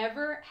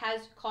whatever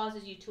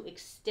causes you to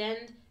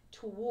extend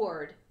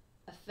toward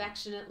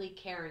affectionately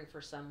caring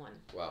for someone.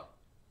 Wow.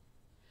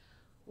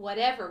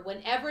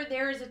 Whenever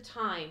there is a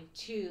time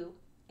to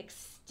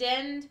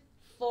extend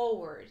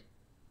forward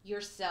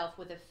yourself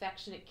with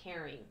affectionate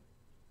caring,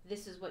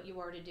 this is what you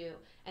are to do.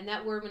 And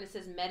that word, when it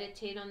says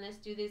meditate on this,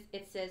 do this,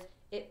 it says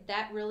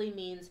that really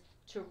means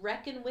to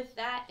reckon with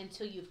that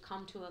until you've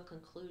come to a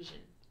conclusion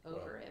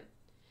over it.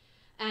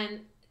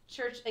 And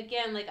church,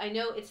 again, I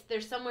know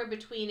there's somewhere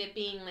between it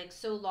being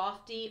so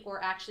lofty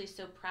or actually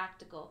so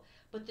practical.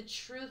 But the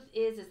truth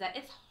is that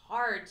it's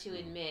hard to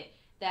admit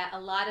that a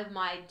lot of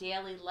my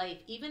daily life,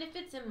 even if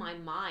it's in my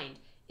mind,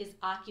 is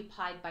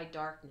occupied by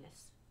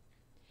darkness.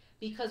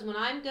 Because when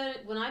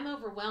I'm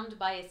overwhelmed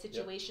by a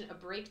situation, a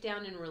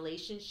breakdown in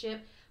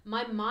relationship,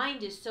 my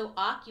mind is so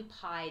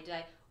occupied.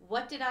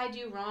 What did I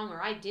do wrong?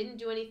 Or I didn't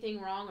do anything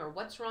wrong? Or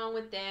what's wrong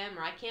with them?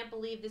 Or I can't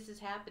believe this is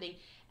happening.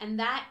 And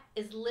that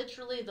is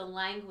literally the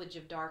language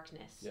of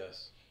darkness.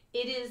 Yes.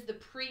 It is the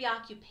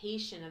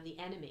preoccupation of the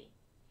enemy.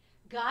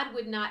 God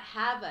would not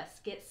have us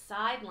get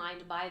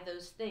sidelined by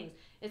those things.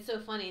 It's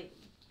so funny.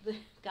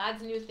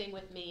 God's new thing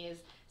with me is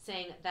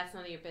saying, that's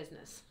none of your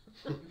business.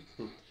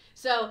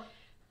 So,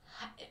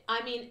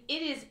 I mean,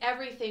 it is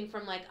everything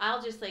from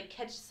I'll just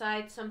catch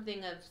aside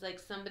something of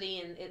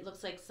somebody and it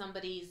looks like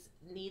somebody's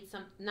needs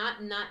some,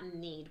 not in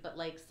need, but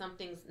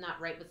something's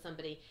not right with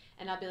somebody.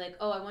 And I'll be like,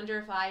 oh, I wonder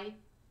if I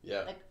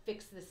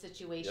fix the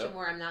situation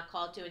where I'm not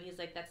called to. And he's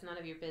like, that's none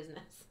of your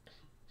business.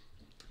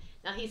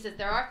 Now he says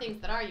there are things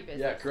that are your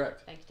business. Yeah,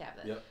 correct. Thanks,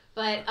 Tabitha. Yep.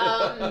 But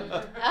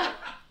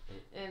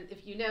and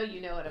if you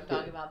know what I'm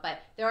talking about.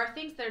 But there are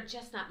things that are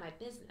just not my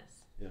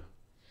business. Yeah.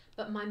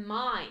 But my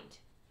mind,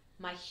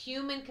 my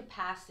human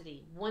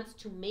capacity wants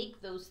to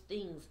make those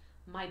things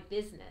my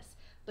business,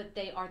 but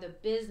they are the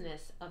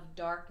business of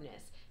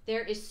darkness.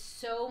 There is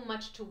so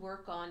much to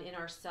work on in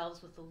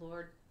ourselves with the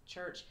Lord,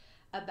 church,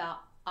 about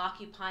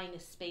occupying a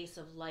space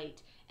of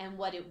light and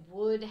what it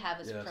would have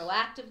us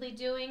proactively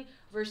doing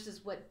versus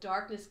what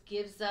darkness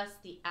gives us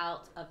the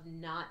out of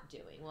not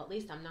doing. Well, at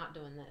least I'm not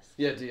doing this.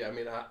 Yeah, Dee, I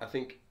mean, I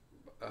think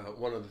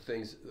one of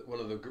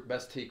the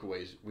best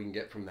takeaways we can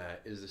get from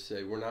that is to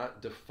say we're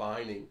not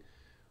defining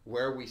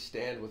where we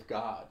stand with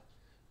God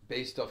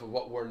based off of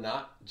what we're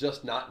not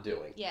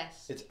doing.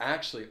 Yes. It's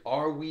actually,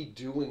 are we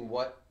doing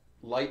what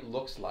light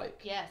looks like?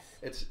 Yes.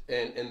 It's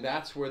and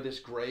that's where this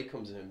gray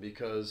comes in,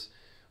 because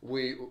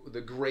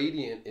the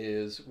gradient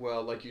is,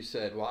 well, like you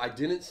said, well, I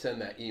didn't send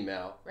that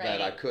email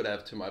that I could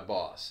have to my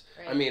boss.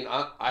 Right. I mean,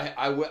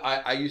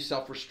 I use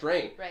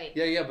self-restraint. Right.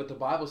 Yeah, but the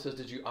Bible says,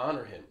 did you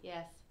honor him?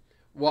 Yes.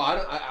 well,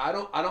 I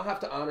don't have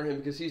to honor him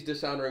because he's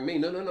dishonoring me.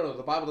 No.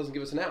 The Bible doesn't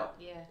give us an out.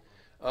 Yeah.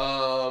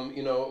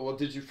 Well,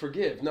 did you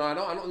forgive? No, I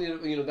don't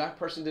need to, that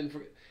person didn't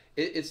forgive.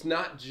 It's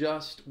not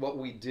just what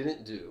we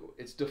didn't do.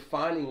 It's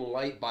defining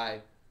light by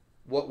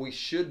what we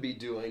should be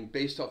doing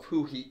based off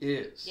who he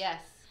is.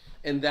 Yes.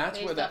 And that's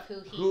based where that,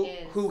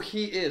 who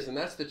he is. And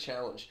that's the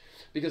challenge,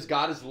 because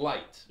God is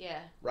light. Yeah.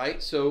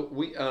 Right. So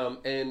we,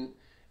 and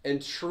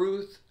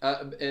truth,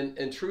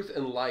 and truth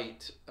and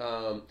light,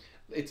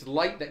 it's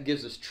light that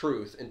gives us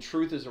truth, and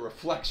truth is a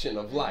reflection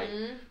of light,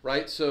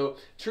 right? So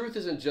truth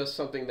isn't just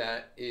something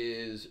that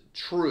is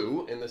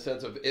true in the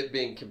sense of it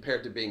being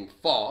compared to being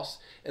false,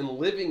 and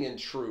living in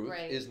truth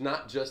is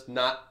not just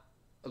not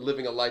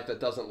living a life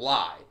that doesn't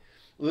lie.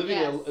 Living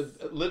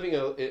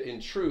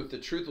in truth, the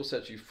truth will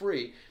set you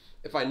free.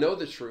 If I know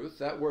the truth,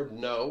 that word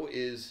 "know"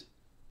 is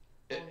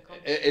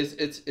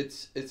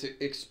it's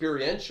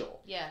experiential.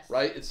 Yes.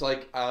 Right? It's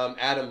like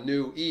Adam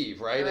knew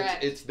Eve, right?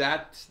 Correct.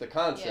 That's the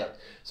concept.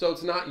 Yeah. So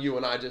it's not you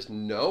and I just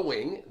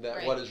knowing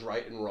that what is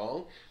right and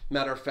wrong.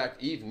 Matter of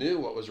fact, Eve knew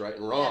what was right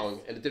and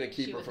wrong, and it didn't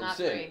keep her from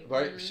sin. Free.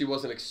 Right? She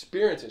wasn't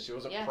experiencing, she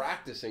wasn't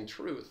practicing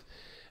truth.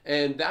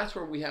 And that's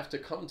where we have to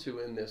come to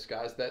in this,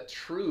 guys, that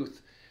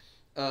truth.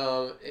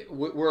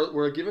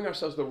 We're giving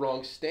ourselves the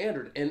wrong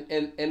standard, and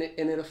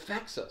it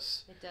affects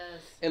us. It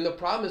does. And the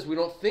problem is we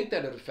don't think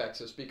that it affects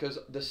us, because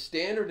the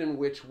standard in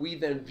which we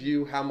then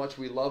view how much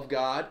we love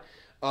God,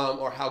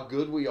 or how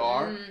good we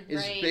are,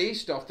 is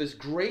based off this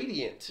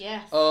gradient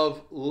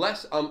of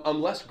less.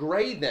 I'm less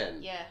gray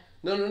than. Yeah.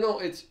 No.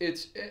 It's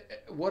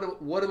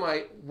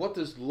what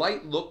does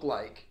light look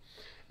like?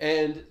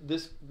 And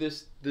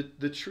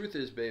the truth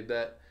is, babe,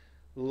 that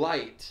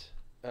light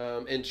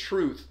and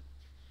truth.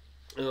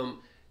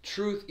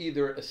 Truth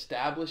either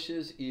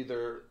establishes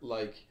an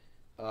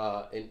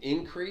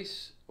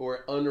increase, or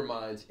it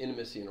undermines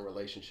intimacy in a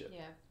relationship.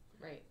 Yeah,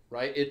 right.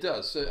 Right? It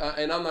does. So,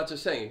 and I'm not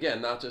just saying,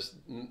 again, not just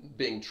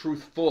being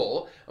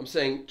truthful. I'm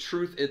saying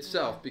truth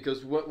itself,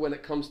 because when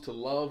it comes to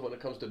love, when it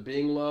comes to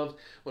being loved,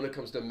 when it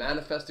comes to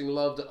manifesting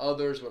love to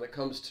others, when it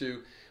comes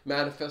to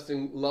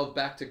manifesting love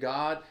back to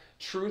God,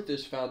 truth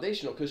is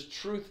foundational, because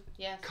truth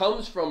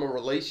comes from a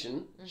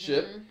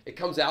relationship. It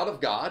comes out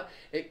of God.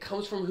 It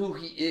comes from who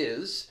he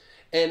is,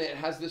 and it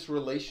has this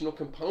relational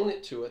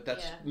component to it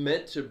that's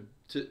meant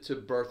to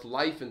birth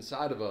life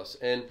inside of us.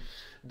 And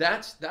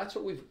that's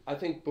what I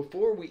think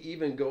before we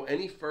even go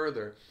any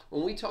further,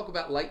 when we talk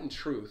about light and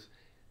truth,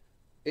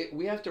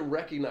 we have to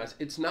recognize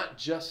it's not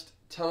just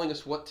telling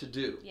us what to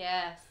do.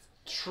 Yes.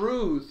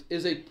 Truth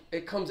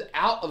it comes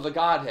out of the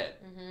Godhead.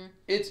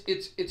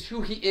 It's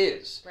who he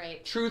is.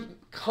 Right. Truth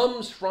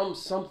comes from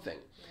something.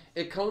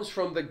 It comes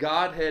from the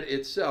Godhead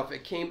itself.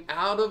 It came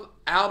out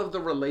of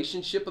the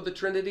relationship of the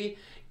Trinity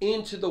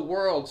into the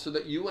world, so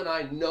that you and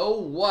I know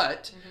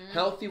what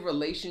healthy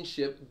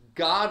relationship,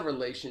 God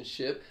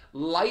relationship,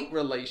 light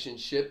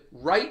relationship,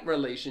 right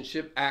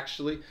relationship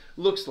actually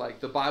looks like.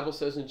 The Bible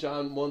says in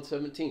John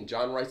 1:17,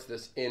 John writes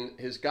this in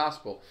his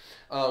gospel,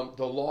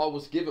 the law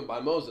was given by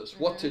Moses.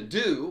 What to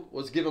do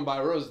was given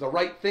by Moses. The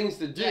right things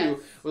to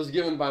do was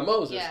given by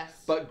Moses. Yes.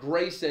 But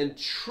grace and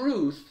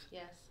truth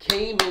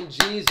came in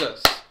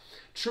Jesus.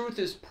 Truth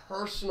is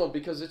personal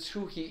because it's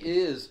who he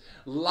is.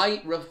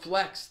 Light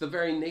reflects the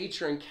very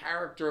nature and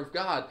character of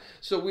God.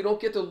 So we don't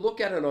get to look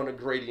at it on a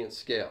gradient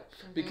scale,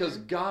 because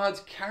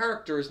God's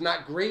character is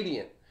not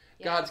gradient.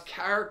 God's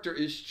character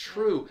is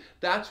true.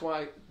 That's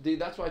why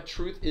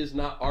truth is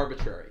not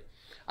arbitrary.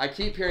 I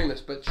keep hearing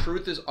this, but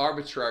truth is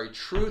arbitrary.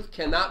 Truth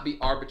cannot be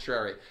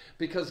arbitrary,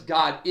 because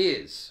God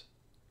is.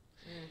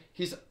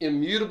 He's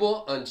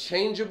immutable,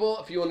 unchangeable.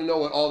 If you want to know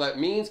what all that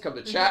means, come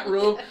to chat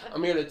room.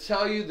 I'm here to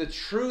tell you the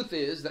truth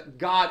is that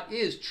God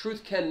is.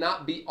 Truth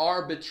cannot be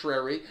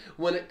arbitrary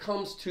when it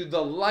comes to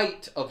the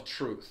light of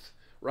truth,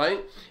 right?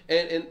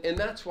 And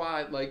that's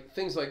why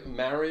things like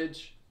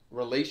marriage,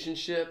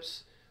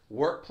 relationships,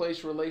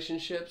 workplace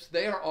relationships,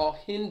 they are all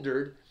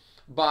hindered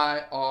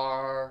by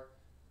our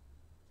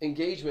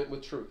engagement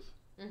with truth.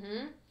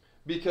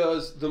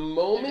 Because the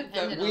moment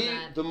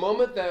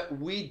that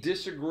we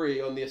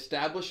disagree on the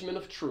establishment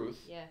of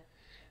truth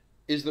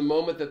is the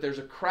moment that there's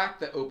a crack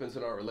that opens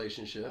in our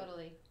relationship.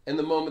 Totally. And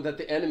the moment that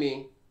the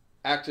enemy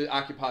actually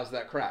occupies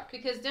that crack.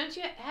 Because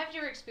have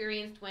you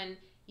experienced when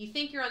you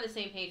think you're on the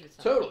same page with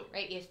somebody? Totally.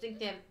 Right? You think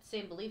they have the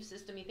same belief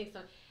system, you think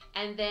so.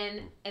 And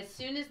then as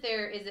soon as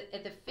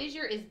the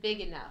fissure is big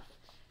enough,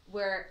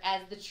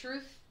 whereas the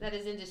truth that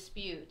is in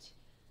dispute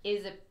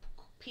is a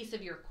piece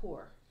of your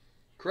core.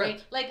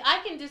 Correct. Like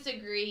I can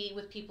disagree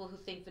with people who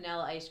think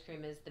vanilla ice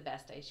cream is the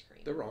best ice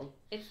cream. They're wrong.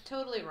 It's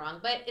totally wrong,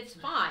 but it's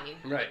fine.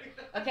 Right.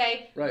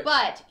 Okay? Right.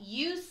 But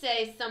you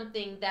say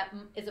something that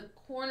is a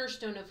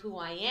cornerstone of who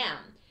I am.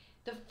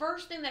 The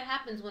first thing that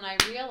happens when I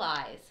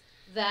realize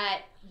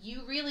that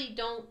you really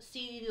don't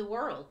see the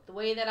world the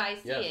way that I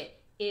see it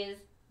is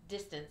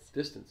distance.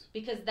 Distance.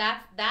 Because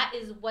that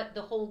is what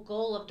the whole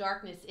goal of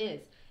darkness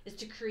is. is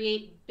to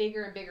create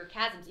bigger and bigger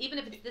chasms. Even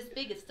if it's this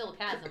big, it's still a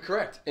chasm.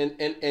 Correct. And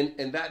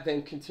that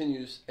then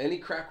continues. Any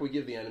crack we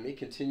give the enemy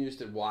continues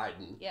to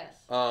widen. Yes.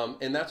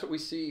 And that's what we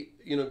see,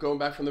 going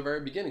back from the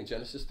very beginning,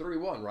 Genesis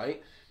 3:1,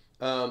 right?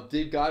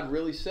 Did God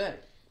really say?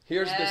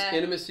 Here's this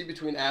intimacy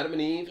between Adam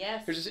and Eve.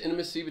 Yes. Here's this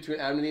intimacy between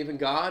Adam and Eve and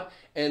God.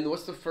 And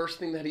what's the first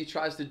thing that he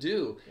tries to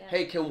do? Yeah.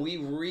 Hey, can we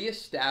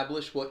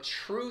reestablish what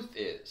truth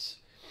is?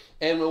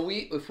 And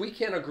if we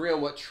can't agree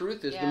on what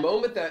truth is, the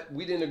moment that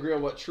we didn't agree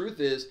on what truth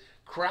is,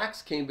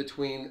 cracks came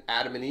between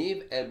Adam and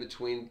Eve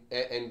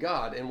and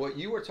God. And what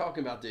you were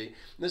talking about, Dee, and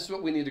this is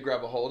what we need to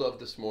grab a hold of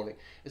this morning,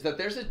 is that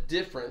there's a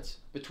difference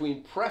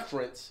between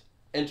preference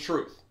and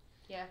truth.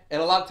 Yeah.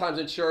 And a lot of times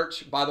in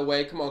church, by the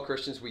way, come on,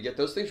 Christians, we get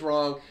those things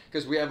wrong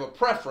because we have a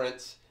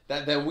preference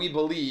that then we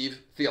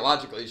believe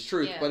theologically is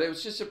truth, but it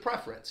was just a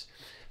preference.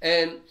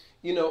 And,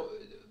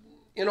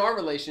 in our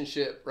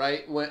relationship,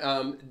 right,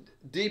 when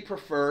Dee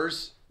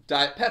prefers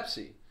Diet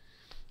Pepsi.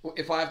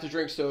 If I have to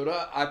drink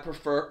soda, I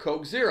prefer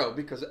Coke Zero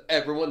because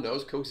everyone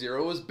knows Coke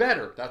Zero is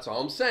better. That's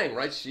all I'm saying,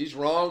 right? She's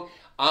wrong.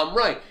 I'm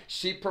right.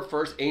 She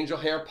prefers angel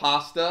hair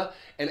pasta,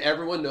 and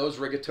everyone knows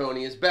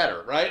rigatoni is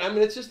better, right? I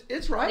mean,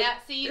 it's right. Yeah,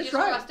 see, you it's just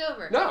right. crossed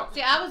over. No.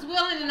 See, I was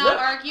willing to not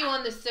argue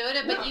on the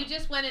soda, but you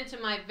just went into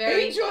my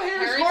very angel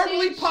hair is heritage.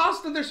 hardly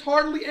pasta. There's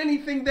hardly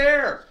anything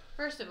there.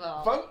 First of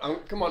all.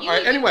 Come on. All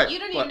right, anyway. You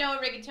don't even know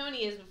what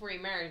rigatoni is before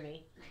you married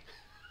me.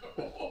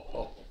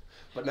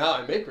 But now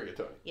I make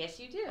rigatoni. Yes,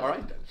 you do. All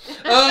right, then.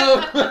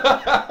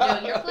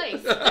 Know your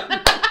place.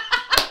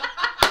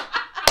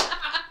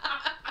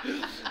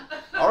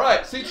 All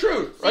right, see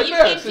truth right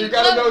there. So you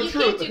got to know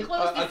truth. You came too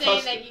close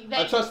to saying that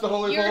I trust the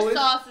Holy your Holies.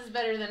 sauce is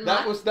better than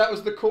mine. That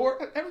was the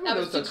core. Everyone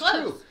knows that's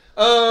close.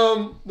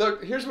 true.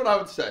 Look, here's what I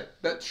would say: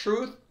 that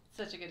truth,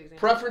 such a good example.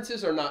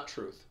 Preferences are not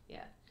truth.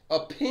 Yeah.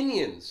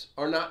 Opinions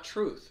are not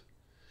truth.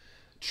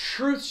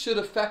 Truth should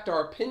affect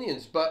our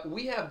opinions, but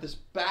we have this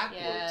backwards.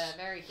 Yeah,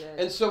 very good.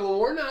 And so when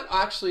we're not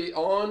actually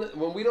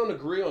when we don't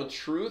agree on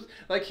truth,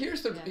 like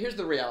here's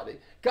the reality.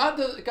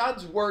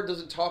 God's word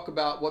doesn't talk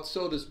about what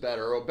soda is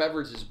better or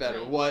beverage is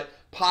better, what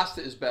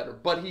pasta is better,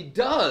 but he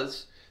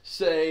does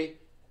say,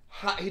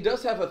 he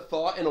does have a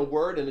thought and a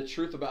word and a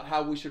truth about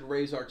how we should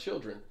raise our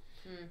children.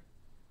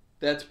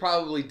 That's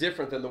probably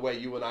different than the way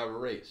you and I were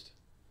raised.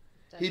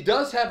 He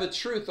does have a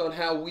truth on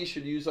how we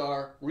should use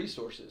our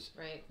resources.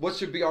 Right. What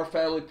should be our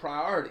family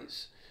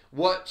priorities?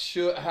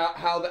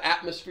 How the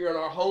atmosphere in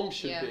our home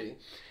should be.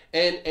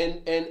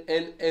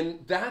 And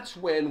that's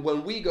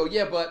when we go,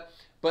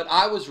 but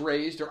I was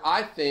raised, or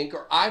I think,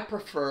 or I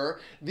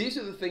prefer. These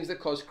are the things that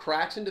cause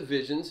cracks and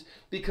divisions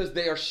because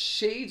they are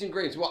shades and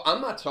grades. Well, I'm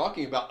not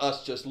talking about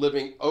us just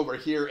living over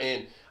here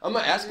and I'm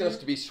not asking us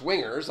to be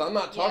swingers. I'm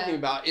not talking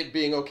about it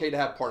being okay to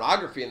have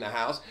pornography in the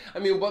house. I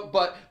mean,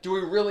 but do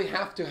we really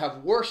have to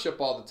have worship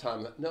all the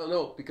time?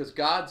 No, because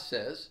God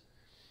says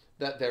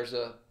that there's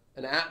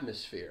an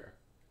atmosphere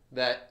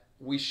that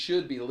we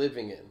should be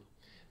living in.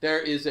 There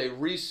is a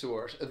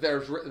resource.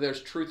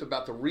 There's truth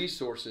about the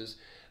resources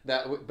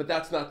but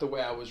that's not the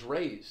way I was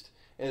raised.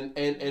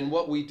 And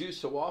what we do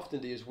so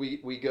often is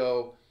we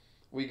go,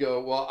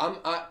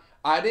 well,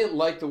 I didn't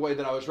like the way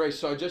that I was raised,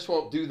 so I just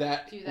won't do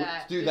that.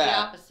 Do the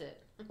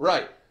opposite.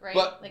 Right. Right.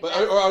 But like or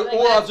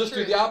I'll just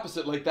truth. do the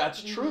opposite, like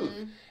that's truth.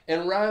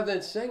 And rather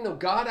than saying, no,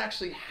 God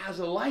actually has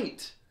a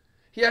light.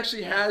 He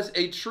actually has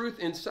a truth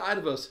inside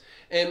of us.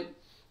 And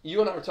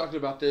you and I were talking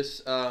about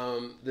this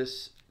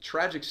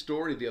tragic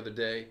story the other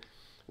day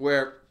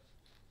where,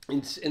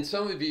 and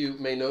some of you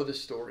may know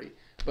this story,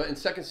 but in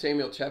 2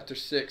 Samuel chapter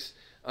 6,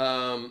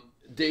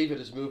 David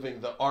is moving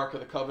the Ark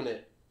of the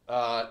Covenant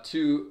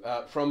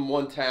from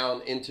one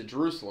town into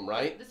Jerusalem,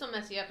 right? This will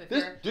mess you up if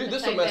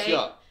this will mess you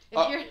up.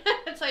 If you're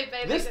a type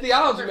A, this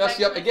theology mess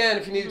you up. Again,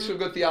 if you need some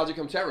good theology,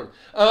 come chat room.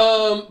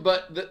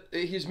 But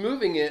he's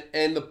moving it,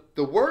 and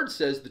the word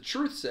says, the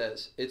truth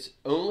says, it's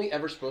only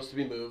ever supposed to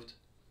be moved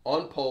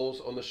on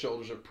poles on the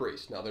shoulders of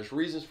priests. Now, there's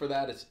reasons for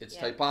that. It's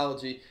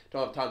typology.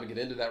 Don't have time to get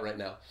into that right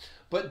now.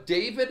 But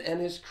David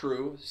and his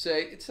crew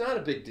say, it's not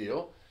a big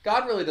deal.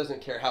 God really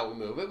doesn't care how we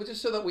move it, but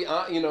just so that we,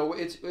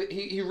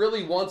 he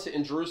really wants it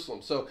in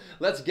Jerusalem. So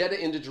let's get it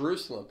into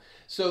Jerusalem.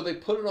 So they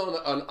put it on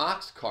an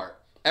ox cart.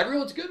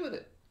 Everyone's good with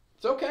it.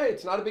 It's okay.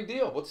 It's not a big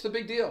deal. What's the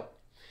big deal?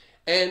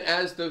 And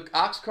as the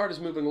ox cart is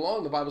moving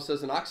along, the Bible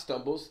says an ox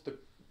stumbles,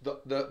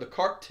 the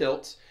cart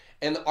tilts,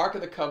 and the Ark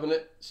of the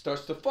Covenant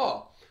starts to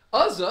fall.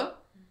 Uzzah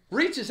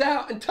reaches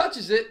out and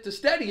touches it to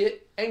steady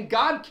it, and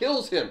God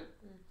kills him.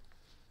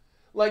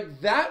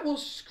 Like, that will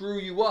screw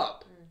you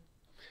up.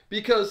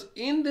 Because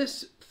in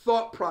this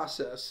thought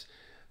process,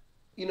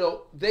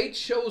 they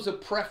chose a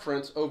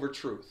preference over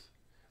truth.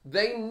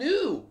 They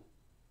knew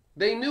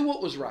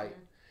what was right.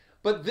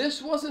 But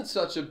this wasn't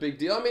such a big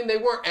deal. I mean, they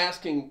weren't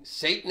asking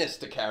Satanists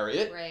to carry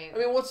it. Right. I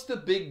mean, what's the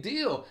big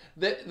deal?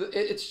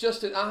 It's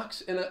just an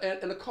ox and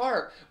a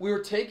cart. We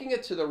were taking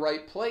it to the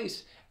right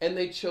place, and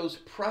they chose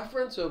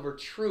preference over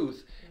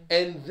truth.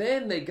 And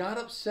then they got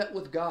upset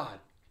with God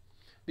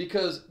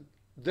because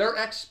their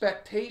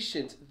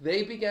expectations,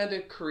 they began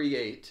to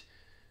create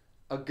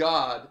a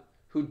God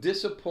who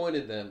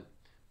disappointed them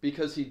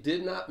because he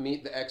did not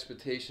meet the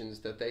expectations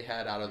that they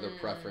had out of their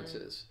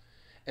preferences.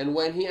 And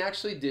when he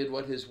actually did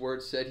what his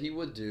word said he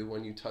would do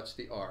when you touched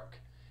the ark,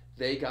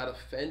 they got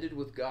offended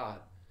with God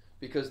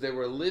because they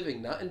were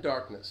living not in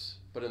darkness,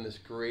 but in this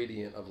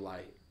gradient of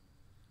light.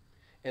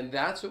 And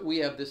that's what we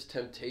have this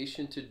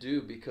temptation to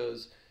do,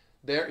 because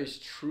there is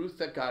truth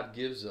that God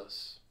gives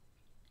us.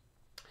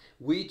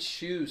 We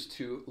choose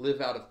to live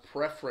out of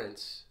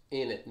preference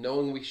in it,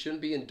 knowing we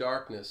shouldn't be in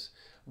darkness,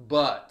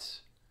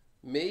 but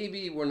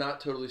maybe we're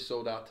not totally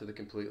sold out to the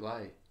complete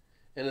light.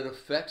 And it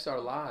affects our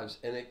lives,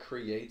 and it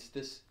creates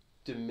this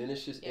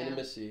diminishes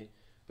intimacy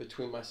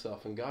between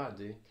myself and God.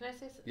 Can I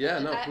say something? Yeah,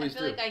 no, please do.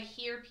 I feel like I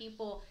hear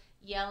people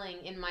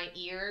yelling in my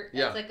ear.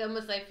 Yeah. It's like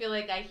almost, I feel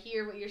like I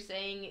hear what you're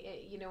saying,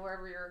 you know,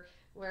 wherever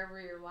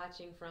you're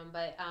watching from.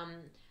 But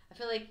I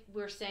feel like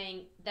we're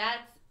saying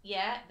that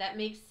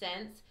makes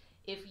sense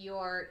if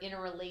you're in a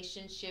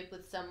relationship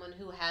with someone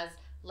who has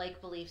like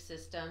belief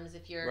systems,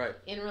 if you're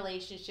in a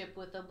relationship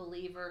with a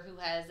believer who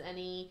has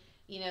any,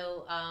 you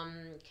know,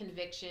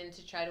 conviction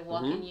to try to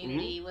walk in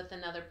unity with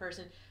another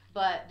person.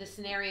 But the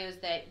scenarios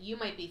that you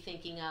might be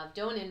thinking of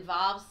don't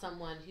involve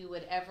someone who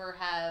would ever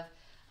have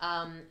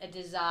a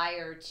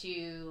desire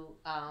to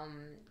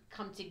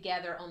come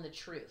together on the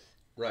truth.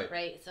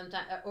 Right.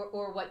 Sometimes,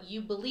 or what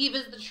you believe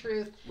is the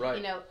truth. Right.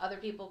 You know, other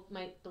people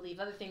might believe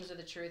other things are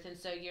the truth, and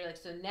so you're like,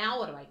 so now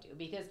what do I do?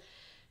 Because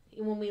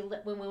when we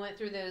went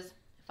through those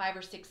 5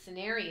 or 6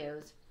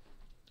 scenarios,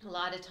 a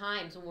lot of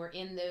times when we're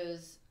in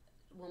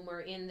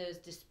those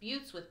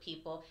disputes with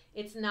people,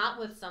 it's not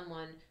with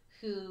someone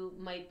who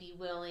might be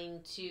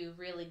willing to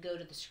really go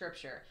to the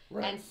scripture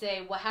and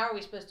say, well, how are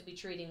we supposed to be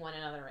treating one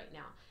another right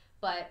now?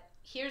 But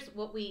here's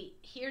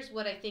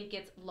what I think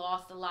gets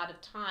lost a lot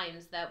of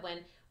times, that when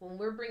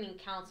we're bringing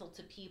counsel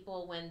to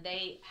people, when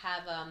they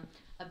have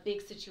a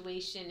big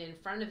situation in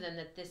front of them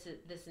that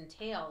this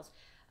entails,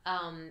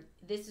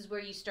 this is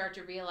where you start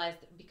to realize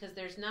that, because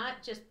there's not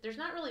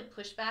really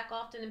pushback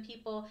often in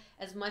people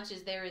as much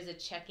as there is a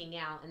checking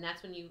out, and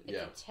that's when it's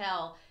a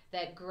tell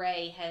that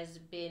Gray has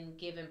been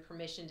given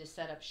permission to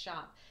set up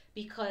shop.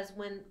 Because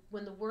when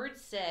the word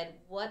said,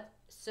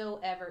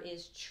 whatsoever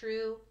is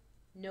true,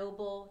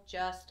 noble,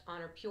 just,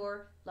 honor,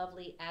 pure,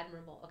 lovely,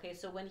 admirable. Okay,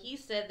 so when he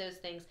said those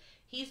things,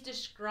 he's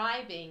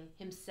describing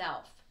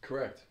himself.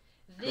 Correct.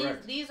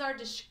 These are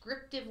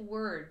descriptive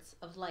words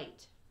of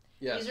light.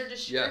 Yes. These are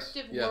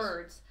descriptive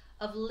words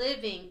of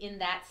living in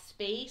that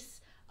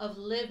space, of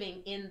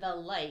living in the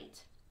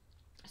light.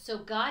 So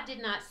God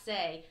did not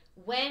say,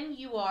 when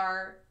you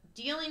are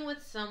dealing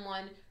with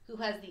someone who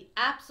has the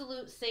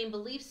absolute same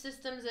belief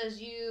systems as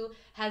you,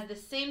 has the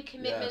same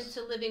commitment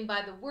to living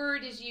by the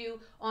word as you,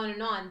 on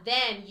and on,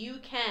 then you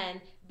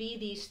can be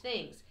these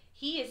things.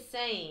 He is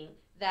saying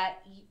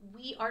that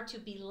we are to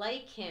be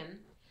like him.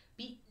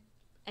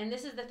 And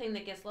this is the thing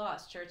that gets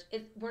lost, church.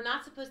 We're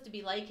not supposed to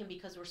be like him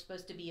because we're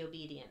supposed to be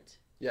obedient.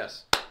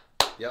 Yes.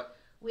 Yep.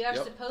 We are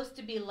supposed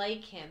to be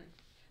like him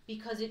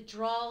because he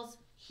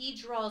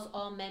draws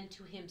all men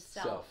to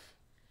himself.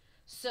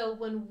 So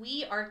when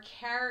we are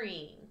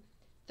carrying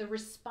the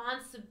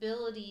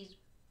responsibilities,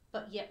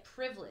 but yet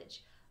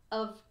privilege,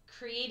 of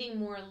creating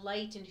more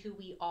light in who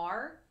we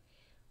are,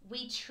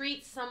 we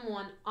treat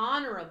someone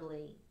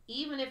honorably,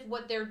 even if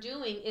what they're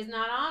doing is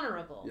not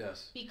honorable.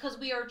 Yes. Because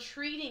we are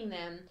treating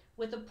them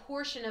with a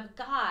portion of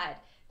God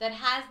that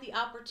has the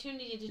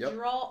opportunity to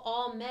draw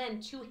all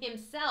men to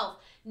himself,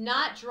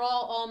 not draw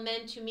all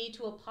men to me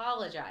to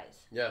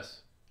apologize.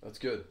 Yes, that's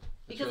good.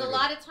 Because really a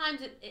lot of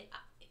times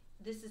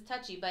this is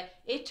touchy, but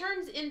it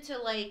turns into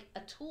like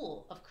a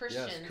tool of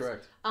Christians. Yes,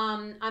 correct.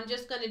 I'm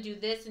just going to do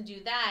this and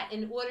do that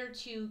in order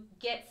to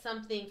get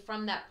something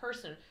from that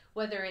person,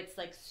 whether it's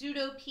like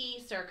pseudo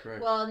peace or,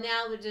 correct, well,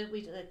 now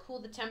we cool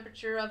the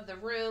temperature of the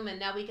room and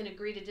now we can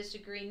agree to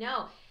disagree.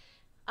 No,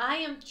 I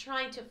am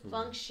trying to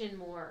function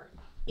more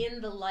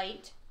in the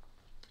light,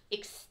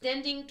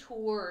 extending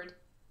toward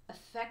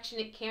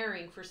affectionate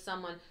caring for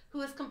someone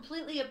who is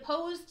completely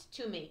opposed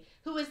to me,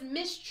 who is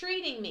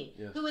mistreating me,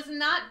 who is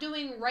not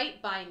doing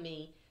right by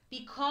me,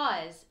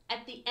 because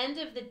at the end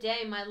of the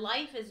day, my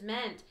life is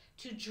meant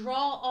to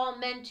draw all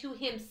men to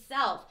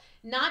himself,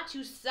 not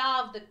to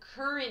solve the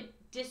current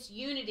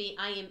disunity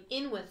I am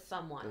in with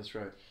someone. That's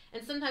right.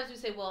 And sometimes we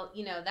say, well,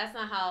 you know, that's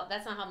not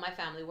how my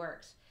family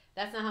works.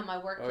 That's not how my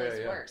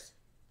workplace works.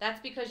 That's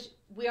because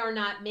we are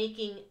not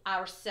making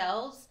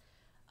ourselves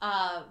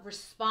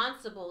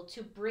responsible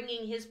to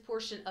bringing his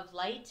portion of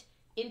light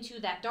into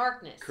that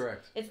darkness.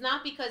 Correct. It's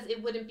not because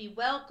it wouldn't be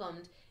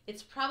welcomed.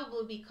 It's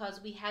probably because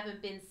we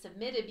haven't been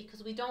submitted,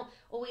 because we don't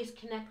always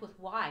connect with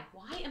why.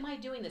 Why am I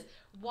doing this?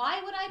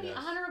 Why would I be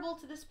honorable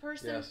to this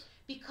person? Yes.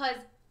 Because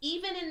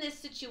even in this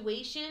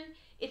situation,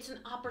 it's an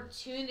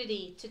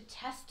opportunity to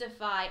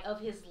testify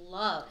of his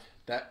love.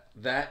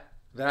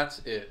 That's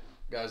it,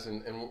 guys,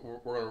 and we're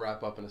going to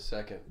wrap up in a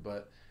second,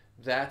 but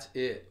that's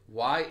it.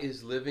 Why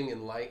is living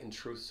in light and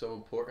truth so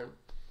important?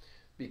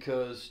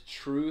 Because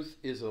truth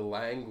is a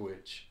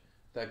language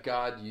that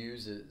God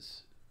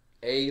uses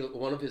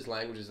one of his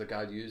languages that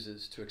God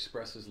uses to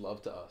express his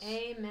love to us.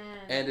 Amen.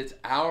 And it's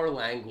our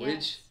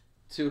language Yes.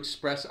 to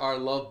express our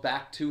love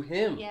back to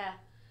him. Yeah.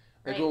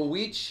 Like Right. when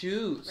we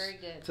choose Very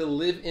good. to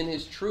live in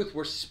his truth,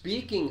 we're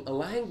speaking a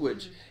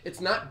language. It's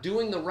not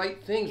doing the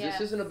right things. Yes.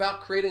 This isn't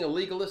about creating a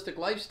legalistic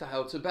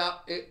lifestyle. It's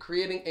about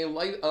creating a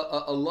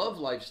love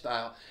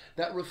lifestyle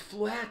that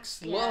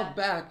reflects love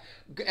back.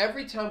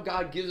 Every time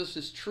God gives us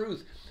his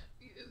truth,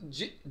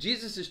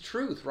 Jesus is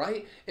truth,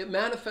 right? It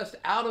manifests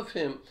out of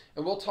him.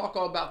 And we'll talk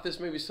all about this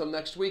maybe some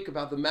next week,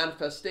 about the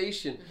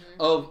manifestation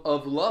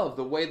of love,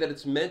 the way that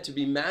it's meant to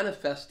be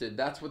manifested.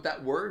 That's what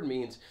that word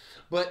means.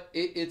 But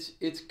it's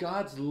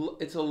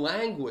a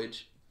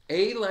language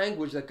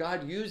that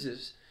God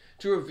uses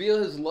to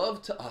reveal his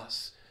love to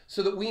us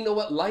so that we know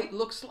what light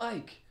looks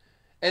like.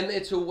 And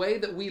it's a way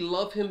that we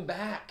love him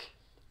back.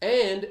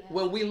 And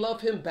when we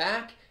love him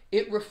back,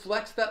 it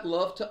reflects that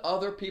love to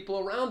other people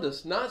around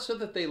us, not so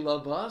that they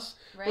love us,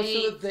 but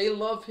so that they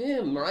love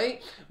him,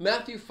 right?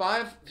 Matthew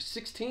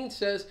 5:16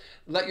 says,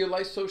 let your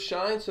light so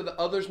shine so that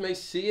others may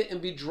see it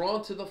and be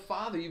drawn to the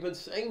Father. You've been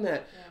saying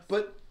that. Yes.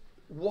 But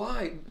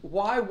why?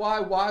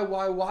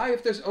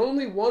 If there's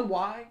only one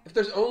why? If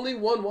there's only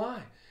one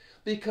why?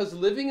 Because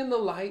living in the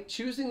light,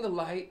 choosing the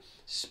light,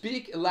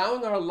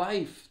 allowing our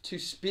life to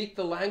speak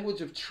the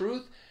language of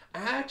truth,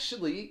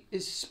 actually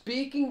is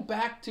speaking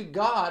back to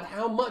God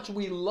how much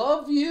we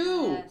love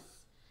you. Yes.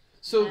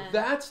 So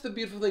that's the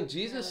beautiful thing.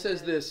 Jesus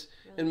says this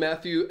in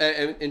Matthew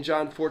and in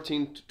John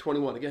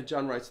 14:21. Again,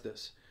 John writes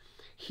this.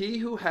 He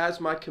who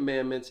has my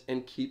commandments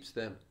and keeps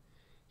them,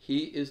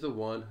 he is the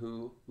one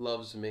who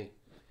loves me.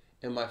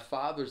 And my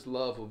Father's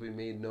love will be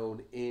made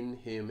known in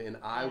him, and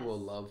I will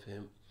love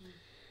him.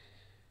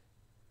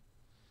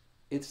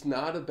 It's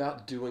not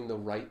about doing the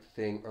right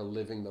thing or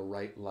living the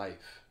right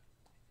life.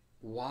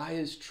 Why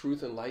is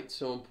truth and light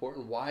so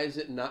important? Why is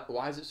it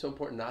so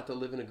important not to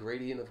live in a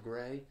gradient of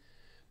gray?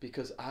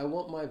 Because I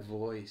want my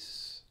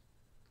voice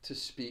to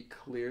speak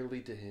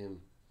clearly to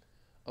him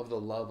of the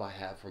love I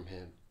have from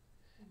him.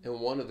 And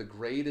one of the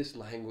greatest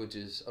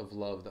languages of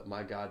love that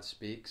my God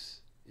speaks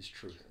is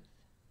truth.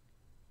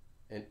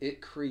 And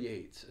it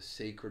creates a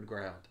sacred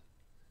ground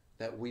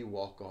that we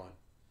walk on.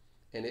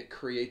 And it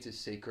creates a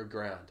sacred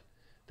ground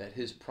that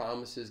his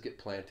promises get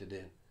planted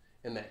in,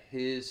 and that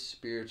his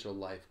spiritual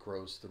life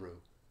grows through.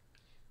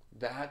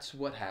 That's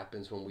what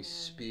happens when we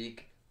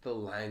speak the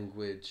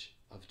language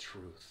of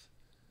truth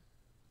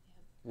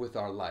with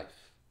our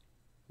life.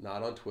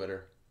 Not on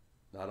Twitter,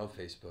 not on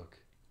Facebook,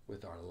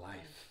 with our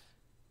life.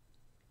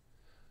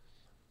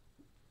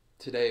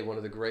 Today, one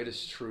of the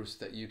greatest truths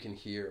that you can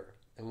hear,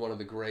 and one of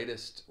the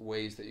greatest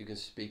ways that you can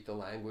speak the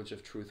language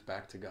of truth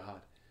back to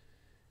God,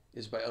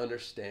 is by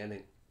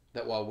understanding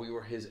that while we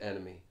were his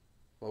enemy,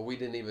 while we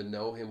didn't even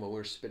know him, when we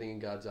were spitting in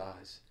God's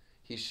eyes,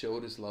 he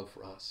showed his love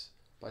for us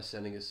by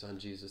sending his son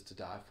Jesus to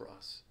die for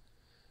us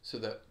so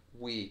that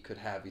we could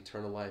have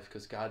eternal life,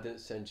 because God didn't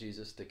send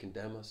Jesus to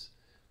condemn us,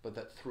 but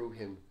that through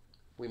him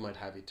we might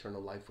have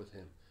eternal life with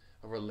him,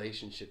 a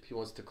relationship. He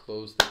wants to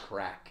close the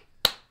crack,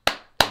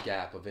 the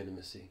gap of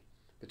intimacy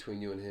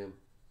between you and him.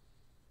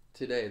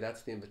 Today,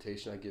 that's the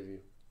invitation I give you.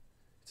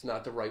 It's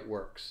not the right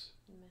works.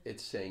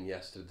 It's saying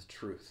yes to the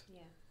truth. Yeah.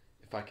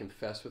 If I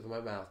confess with my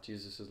mouth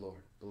Jesus is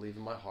Lord, believe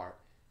in my heart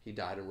he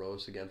died and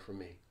rose again for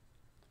me,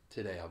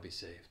 today I'll be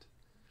saved.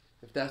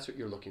 If that's what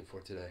you're looking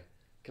for today,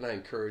 can I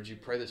encourage you,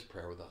 pray this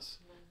prayer with us.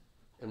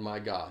 And my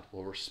God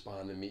will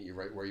respond and meet you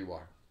right where you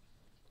are.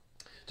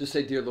 Just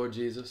say, dear Lord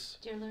Jesus.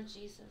 Dear Lord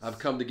Jesus. I've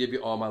come to give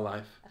you all my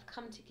life. I've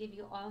come to give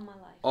you all my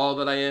life. All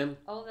that I am.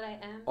 All that I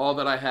am. All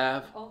that I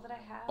have. All that I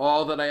have.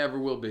 All that I ever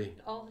will be.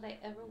 All that I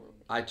ever will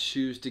be. I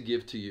choose to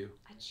give to you.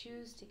 I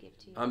choose to give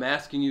to you. I'm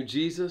asking you,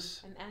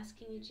 Jesus. I'm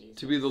asking you, Jesus.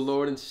 To be the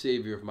Lord and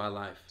Savior of my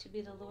life. To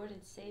be the Lord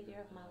and Savior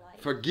of my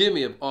life. Forgive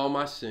me of all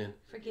my sin.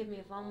 Forgive me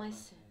of all my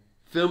sin.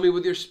 Fill me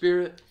with your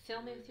Spirit.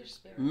 Fill me with your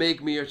Spirit.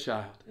 Make me your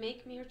child.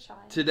 Make me your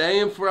child. Today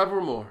and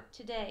forevermore.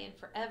 Today and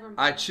forevermore.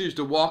 I choose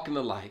to walk in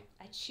the light.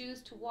 I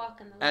choose to walk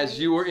in the light. As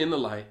you are in the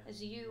light.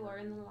 As you are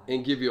in the light.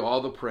 And give you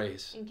all the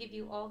praise. And give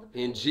you all the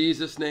praise. In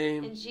Jesus'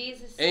 name. In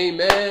Jesus' name.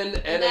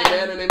 Amen and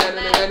amen and amen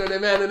and amen and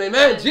amen and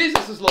amen.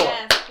 Jesus is Lord.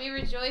 Yes, we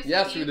rejoice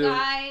with you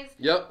guys.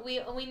 Yep.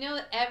 We know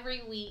that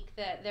every week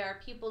that there are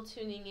people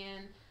tuning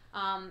in,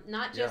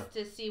 not just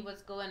to see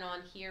what's going on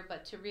here,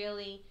 but to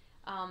really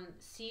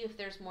see if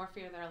there's more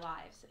for their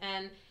lives.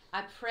 And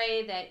I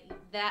pray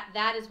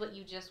that is what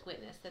you just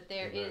witnessed, that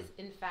there is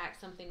in fact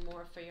something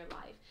more for your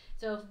life.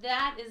 So if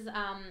that is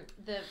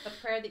the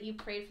prayer that you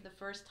prayed for the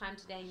first time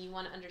today, and you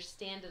want to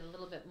understand it a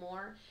little bit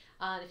more,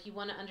 if you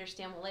want to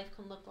understand what life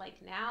can look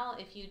like now,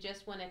 if you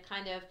just want to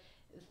kind of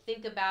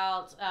think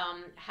about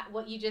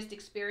what you just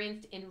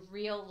experienced in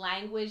real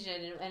language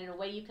and in a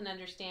way you can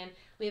understand,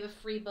 we have a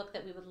free book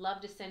that we would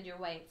love to send your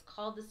way. It's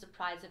called The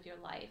Surprise of Your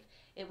Life.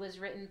 It was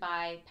written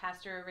by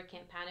Pastor Rick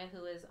Campana,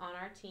 who is on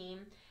our team.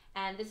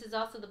 And this is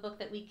also the book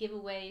that we give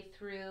away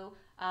through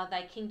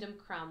Thy Kingdom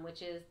Crumb,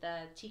 which is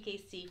the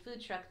TKC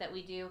food truck that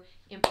we do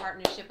in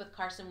partnership with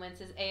Carson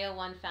Wentz's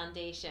AO1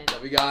 Foundation.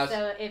 Love you guys.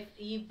 So if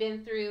you've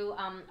been through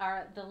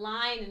the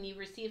line and you've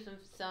received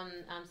some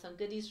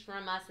goodies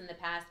from us in the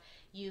past,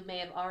 you may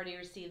have already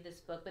received this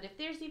book. But if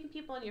there's even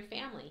people in your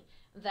family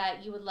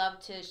that you would love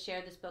to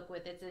share this book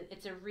with,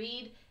 it's a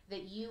read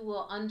that you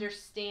will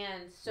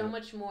understand so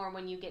much more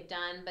when you get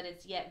done. But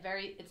it's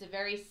a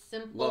very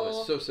simple, love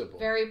it. So simple,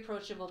 very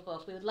approachable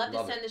book. We would love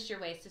to send this your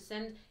way. So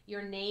send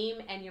your name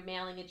and your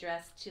mailing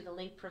address to the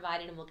link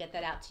provided, and we'll get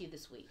that out to you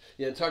this week.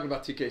 Yeah, and talking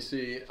about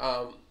TKC,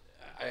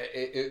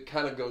 it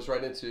kind of goes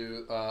right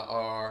into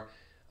our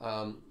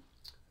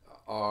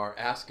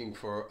asking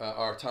for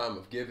our time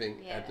of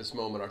giving at this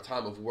moment, our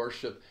time of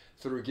worship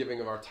through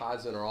giving of our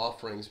tithes and our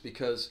offerings,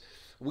 because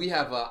we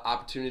have an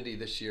opportunity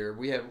this year.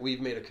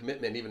 We've made a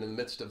commitment, even in the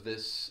midst of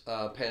this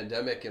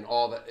pandemic and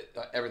all that,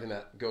 everything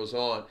that goes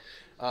on,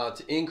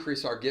 to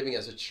increase our giving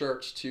as a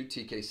church to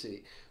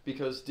TKC,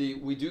 because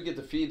we do get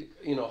to feed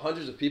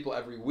hundreds of people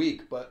every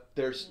week, but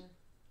there's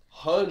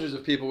hundreds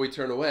of people we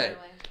turn away.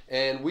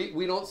 And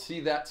we don't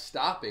see that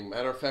stopping.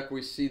 Matter of fact,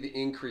 we see the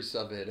increase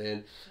of it.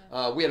 And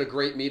we had a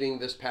great meeting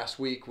this past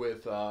week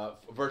with a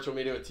virtual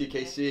meeting with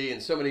TKC, and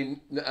so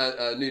many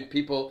new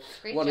people.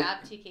 Great job,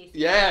 TKC.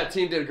 Yeah,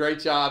 team did a great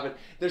job. And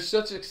there's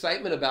such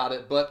excitement about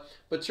it. But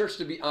church,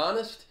 to be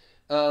honest,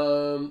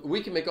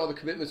 we can make all the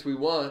commitments we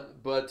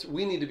want, but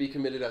we need to be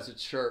committed as a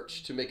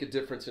church to make a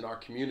difference in our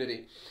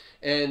community.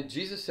 And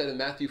Jesus said in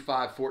Matthew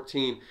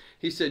 5:14,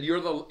 he said,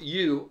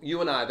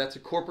 you and I, that's a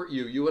corporate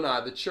you and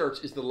I, the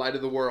church is the light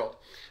of the world,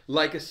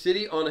 like a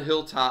city on a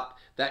hilltop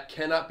that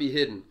cannot be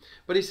hidden.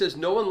 But he says,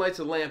 no one lights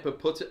a lamp and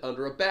puts it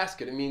under a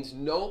basket. It means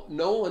no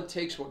one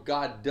takes what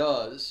God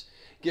does,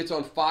 gets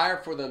on fire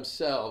for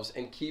themselves,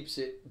 and keeps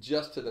it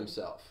just to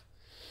themselves.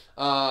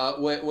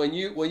 When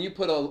you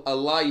put a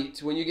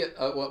light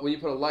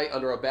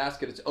under a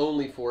basket, it's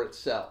only for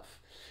itself.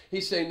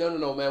 He's saying,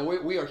 no, man,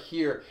 we are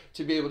here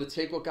to be able to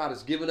take what God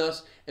has given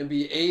us and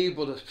be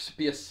able to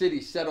be a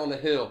city set on a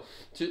hill,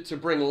 to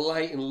bring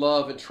light and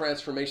love and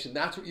transformation.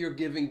 That's what your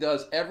giving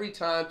does. Every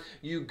time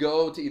you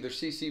go to either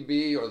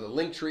CCB or the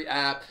Linktree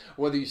app,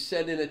 whether you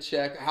send in a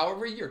check,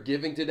 however you're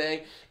giving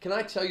today, can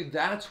I tell you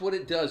that's what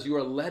it does? You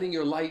are letting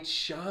your light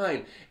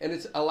shine, and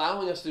it's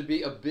allowing us to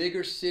be a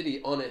bigger city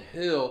on a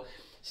hill,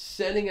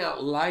 sending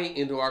out light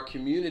into our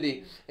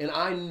community. And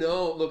I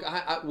know, look,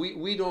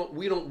 we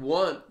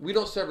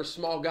don't serve a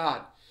small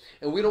God,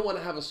 and we don't want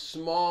to have a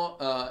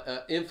small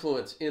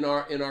influence in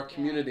our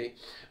community,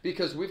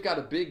 because we've got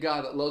a big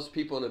God that loves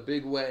people in a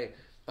big way,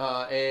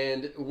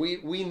 and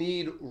we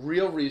need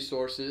real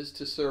resources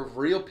to serve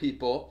real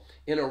people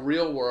in a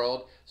real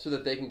world so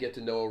that they can get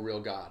to know a real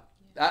God.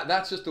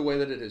 That's just the way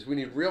that it is. We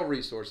need real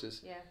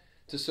resources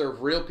to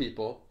serve real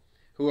people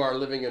who are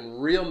living in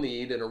real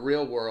need in a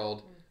real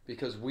world,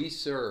 because we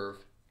serve,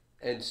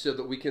 and so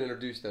that we can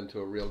introduce them to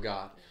a real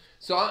God.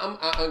 So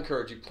I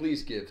encourage you,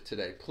 please give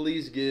today.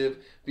 Please give,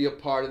 be a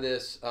part of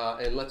this,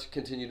 and let's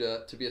continue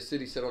to be a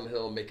city set on the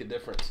hill and make a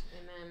difference.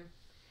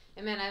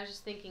 Amen. I was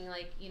just thinking,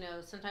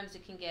 sometimes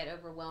it can get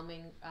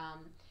overwhelming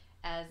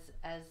as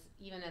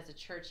even as a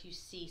church, you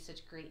see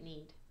such great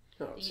need.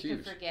 Oh, that it's you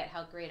huge. can forget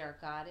how great our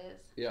God is.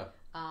 Yeah.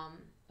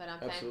 But I'm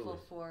thankful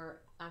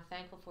for a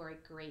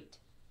great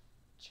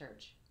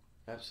church.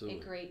 Absolutely.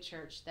 A great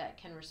church that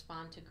can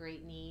respond to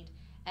great need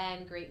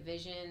and great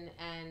vision,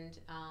 and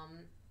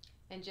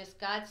just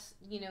God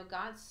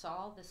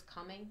saw this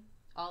coming,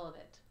 all of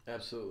it.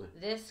 Absolutely.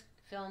 This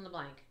fill in the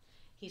blank.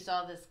 He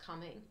saw this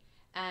coming,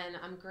 and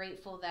I'm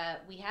grateful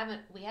that we have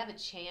a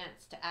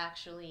chance to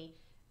actually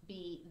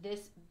be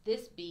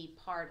be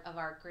part of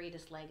our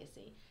greatest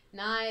legacy.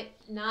 Not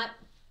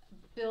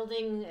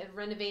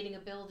renovating a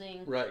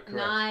building, right?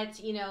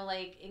 Correct. Not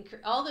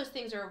all those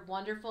things are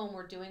wonderful, and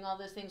we're doing all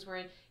those things.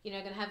 We're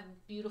going to have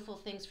beautiful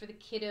things for the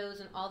kiddos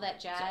and all that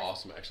jazz. It's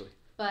awesome, actually.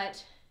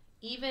 But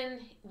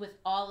even with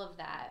all of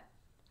that,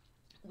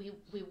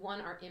 we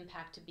want our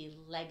impact to be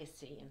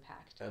legacy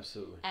impact.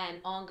 Absolutely. And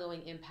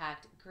ongoing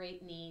impact.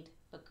 Great need,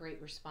 but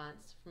great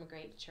response from a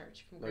great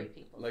church, from great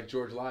people. Like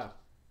George Lyle.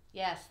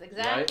 Yes,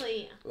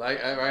 exactly.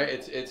 Right?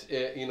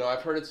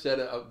 I've heard it said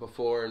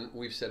before, and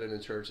we've said it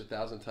in church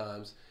 1,000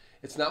 times.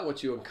 It's not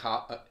what you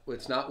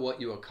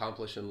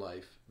accomplish in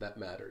life that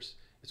matters.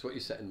 It's what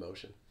you set in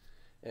motion.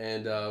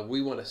 And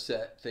we want to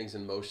set things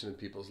in motion in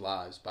people's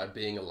lives by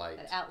being a light.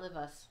 That outlive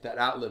us.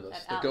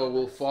 That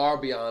go far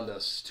beyond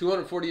us.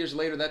 240 years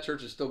later, that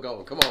church is still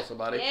going. Come on,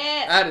 somebody.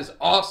 Yes. That is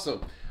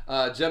awesome.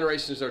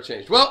 Generations are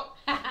changed. Well.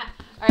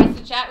 All right,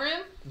 so chat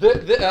room.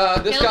 This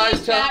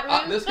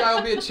guy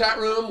will be in chat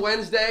room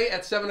Wednesday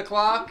at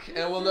 7:00,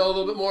 and we'll know a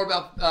little bit more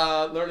about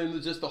learning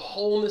just the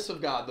wholeness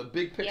of God, the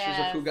big pictures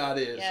of who God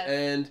is. Yes.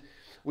 And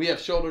we have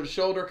Shoulder to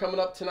Shoulder coming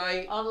up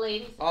tonight. All the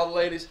ladies,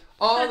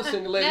 all the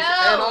single ladies,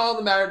 No. and all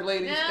the married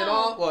ladies, No. and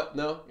all what?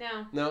 No,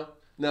 No.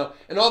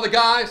 and all the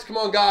guys. Come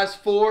on, guys!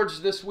 Forge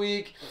this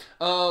week.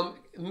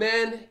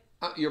 Men,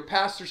 your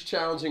pastor's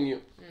challenging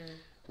you.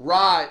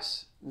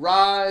 Rise. Come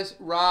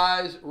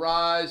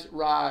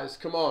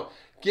on.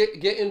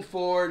 get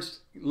inforged,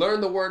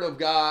 learn the Word of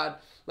God.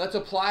 Let's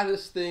apply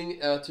this thing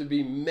to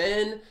be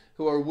men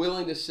who are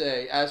willing to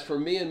say, as for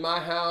me and my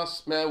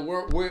house, man,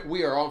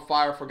 we are on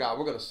fire for God.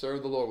 We're going to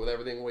serve the Lord with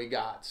everything we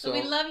got. So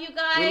we love you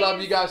guys. We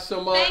love you guys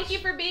so much. Thank you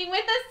for being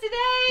with us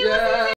today. Yeah.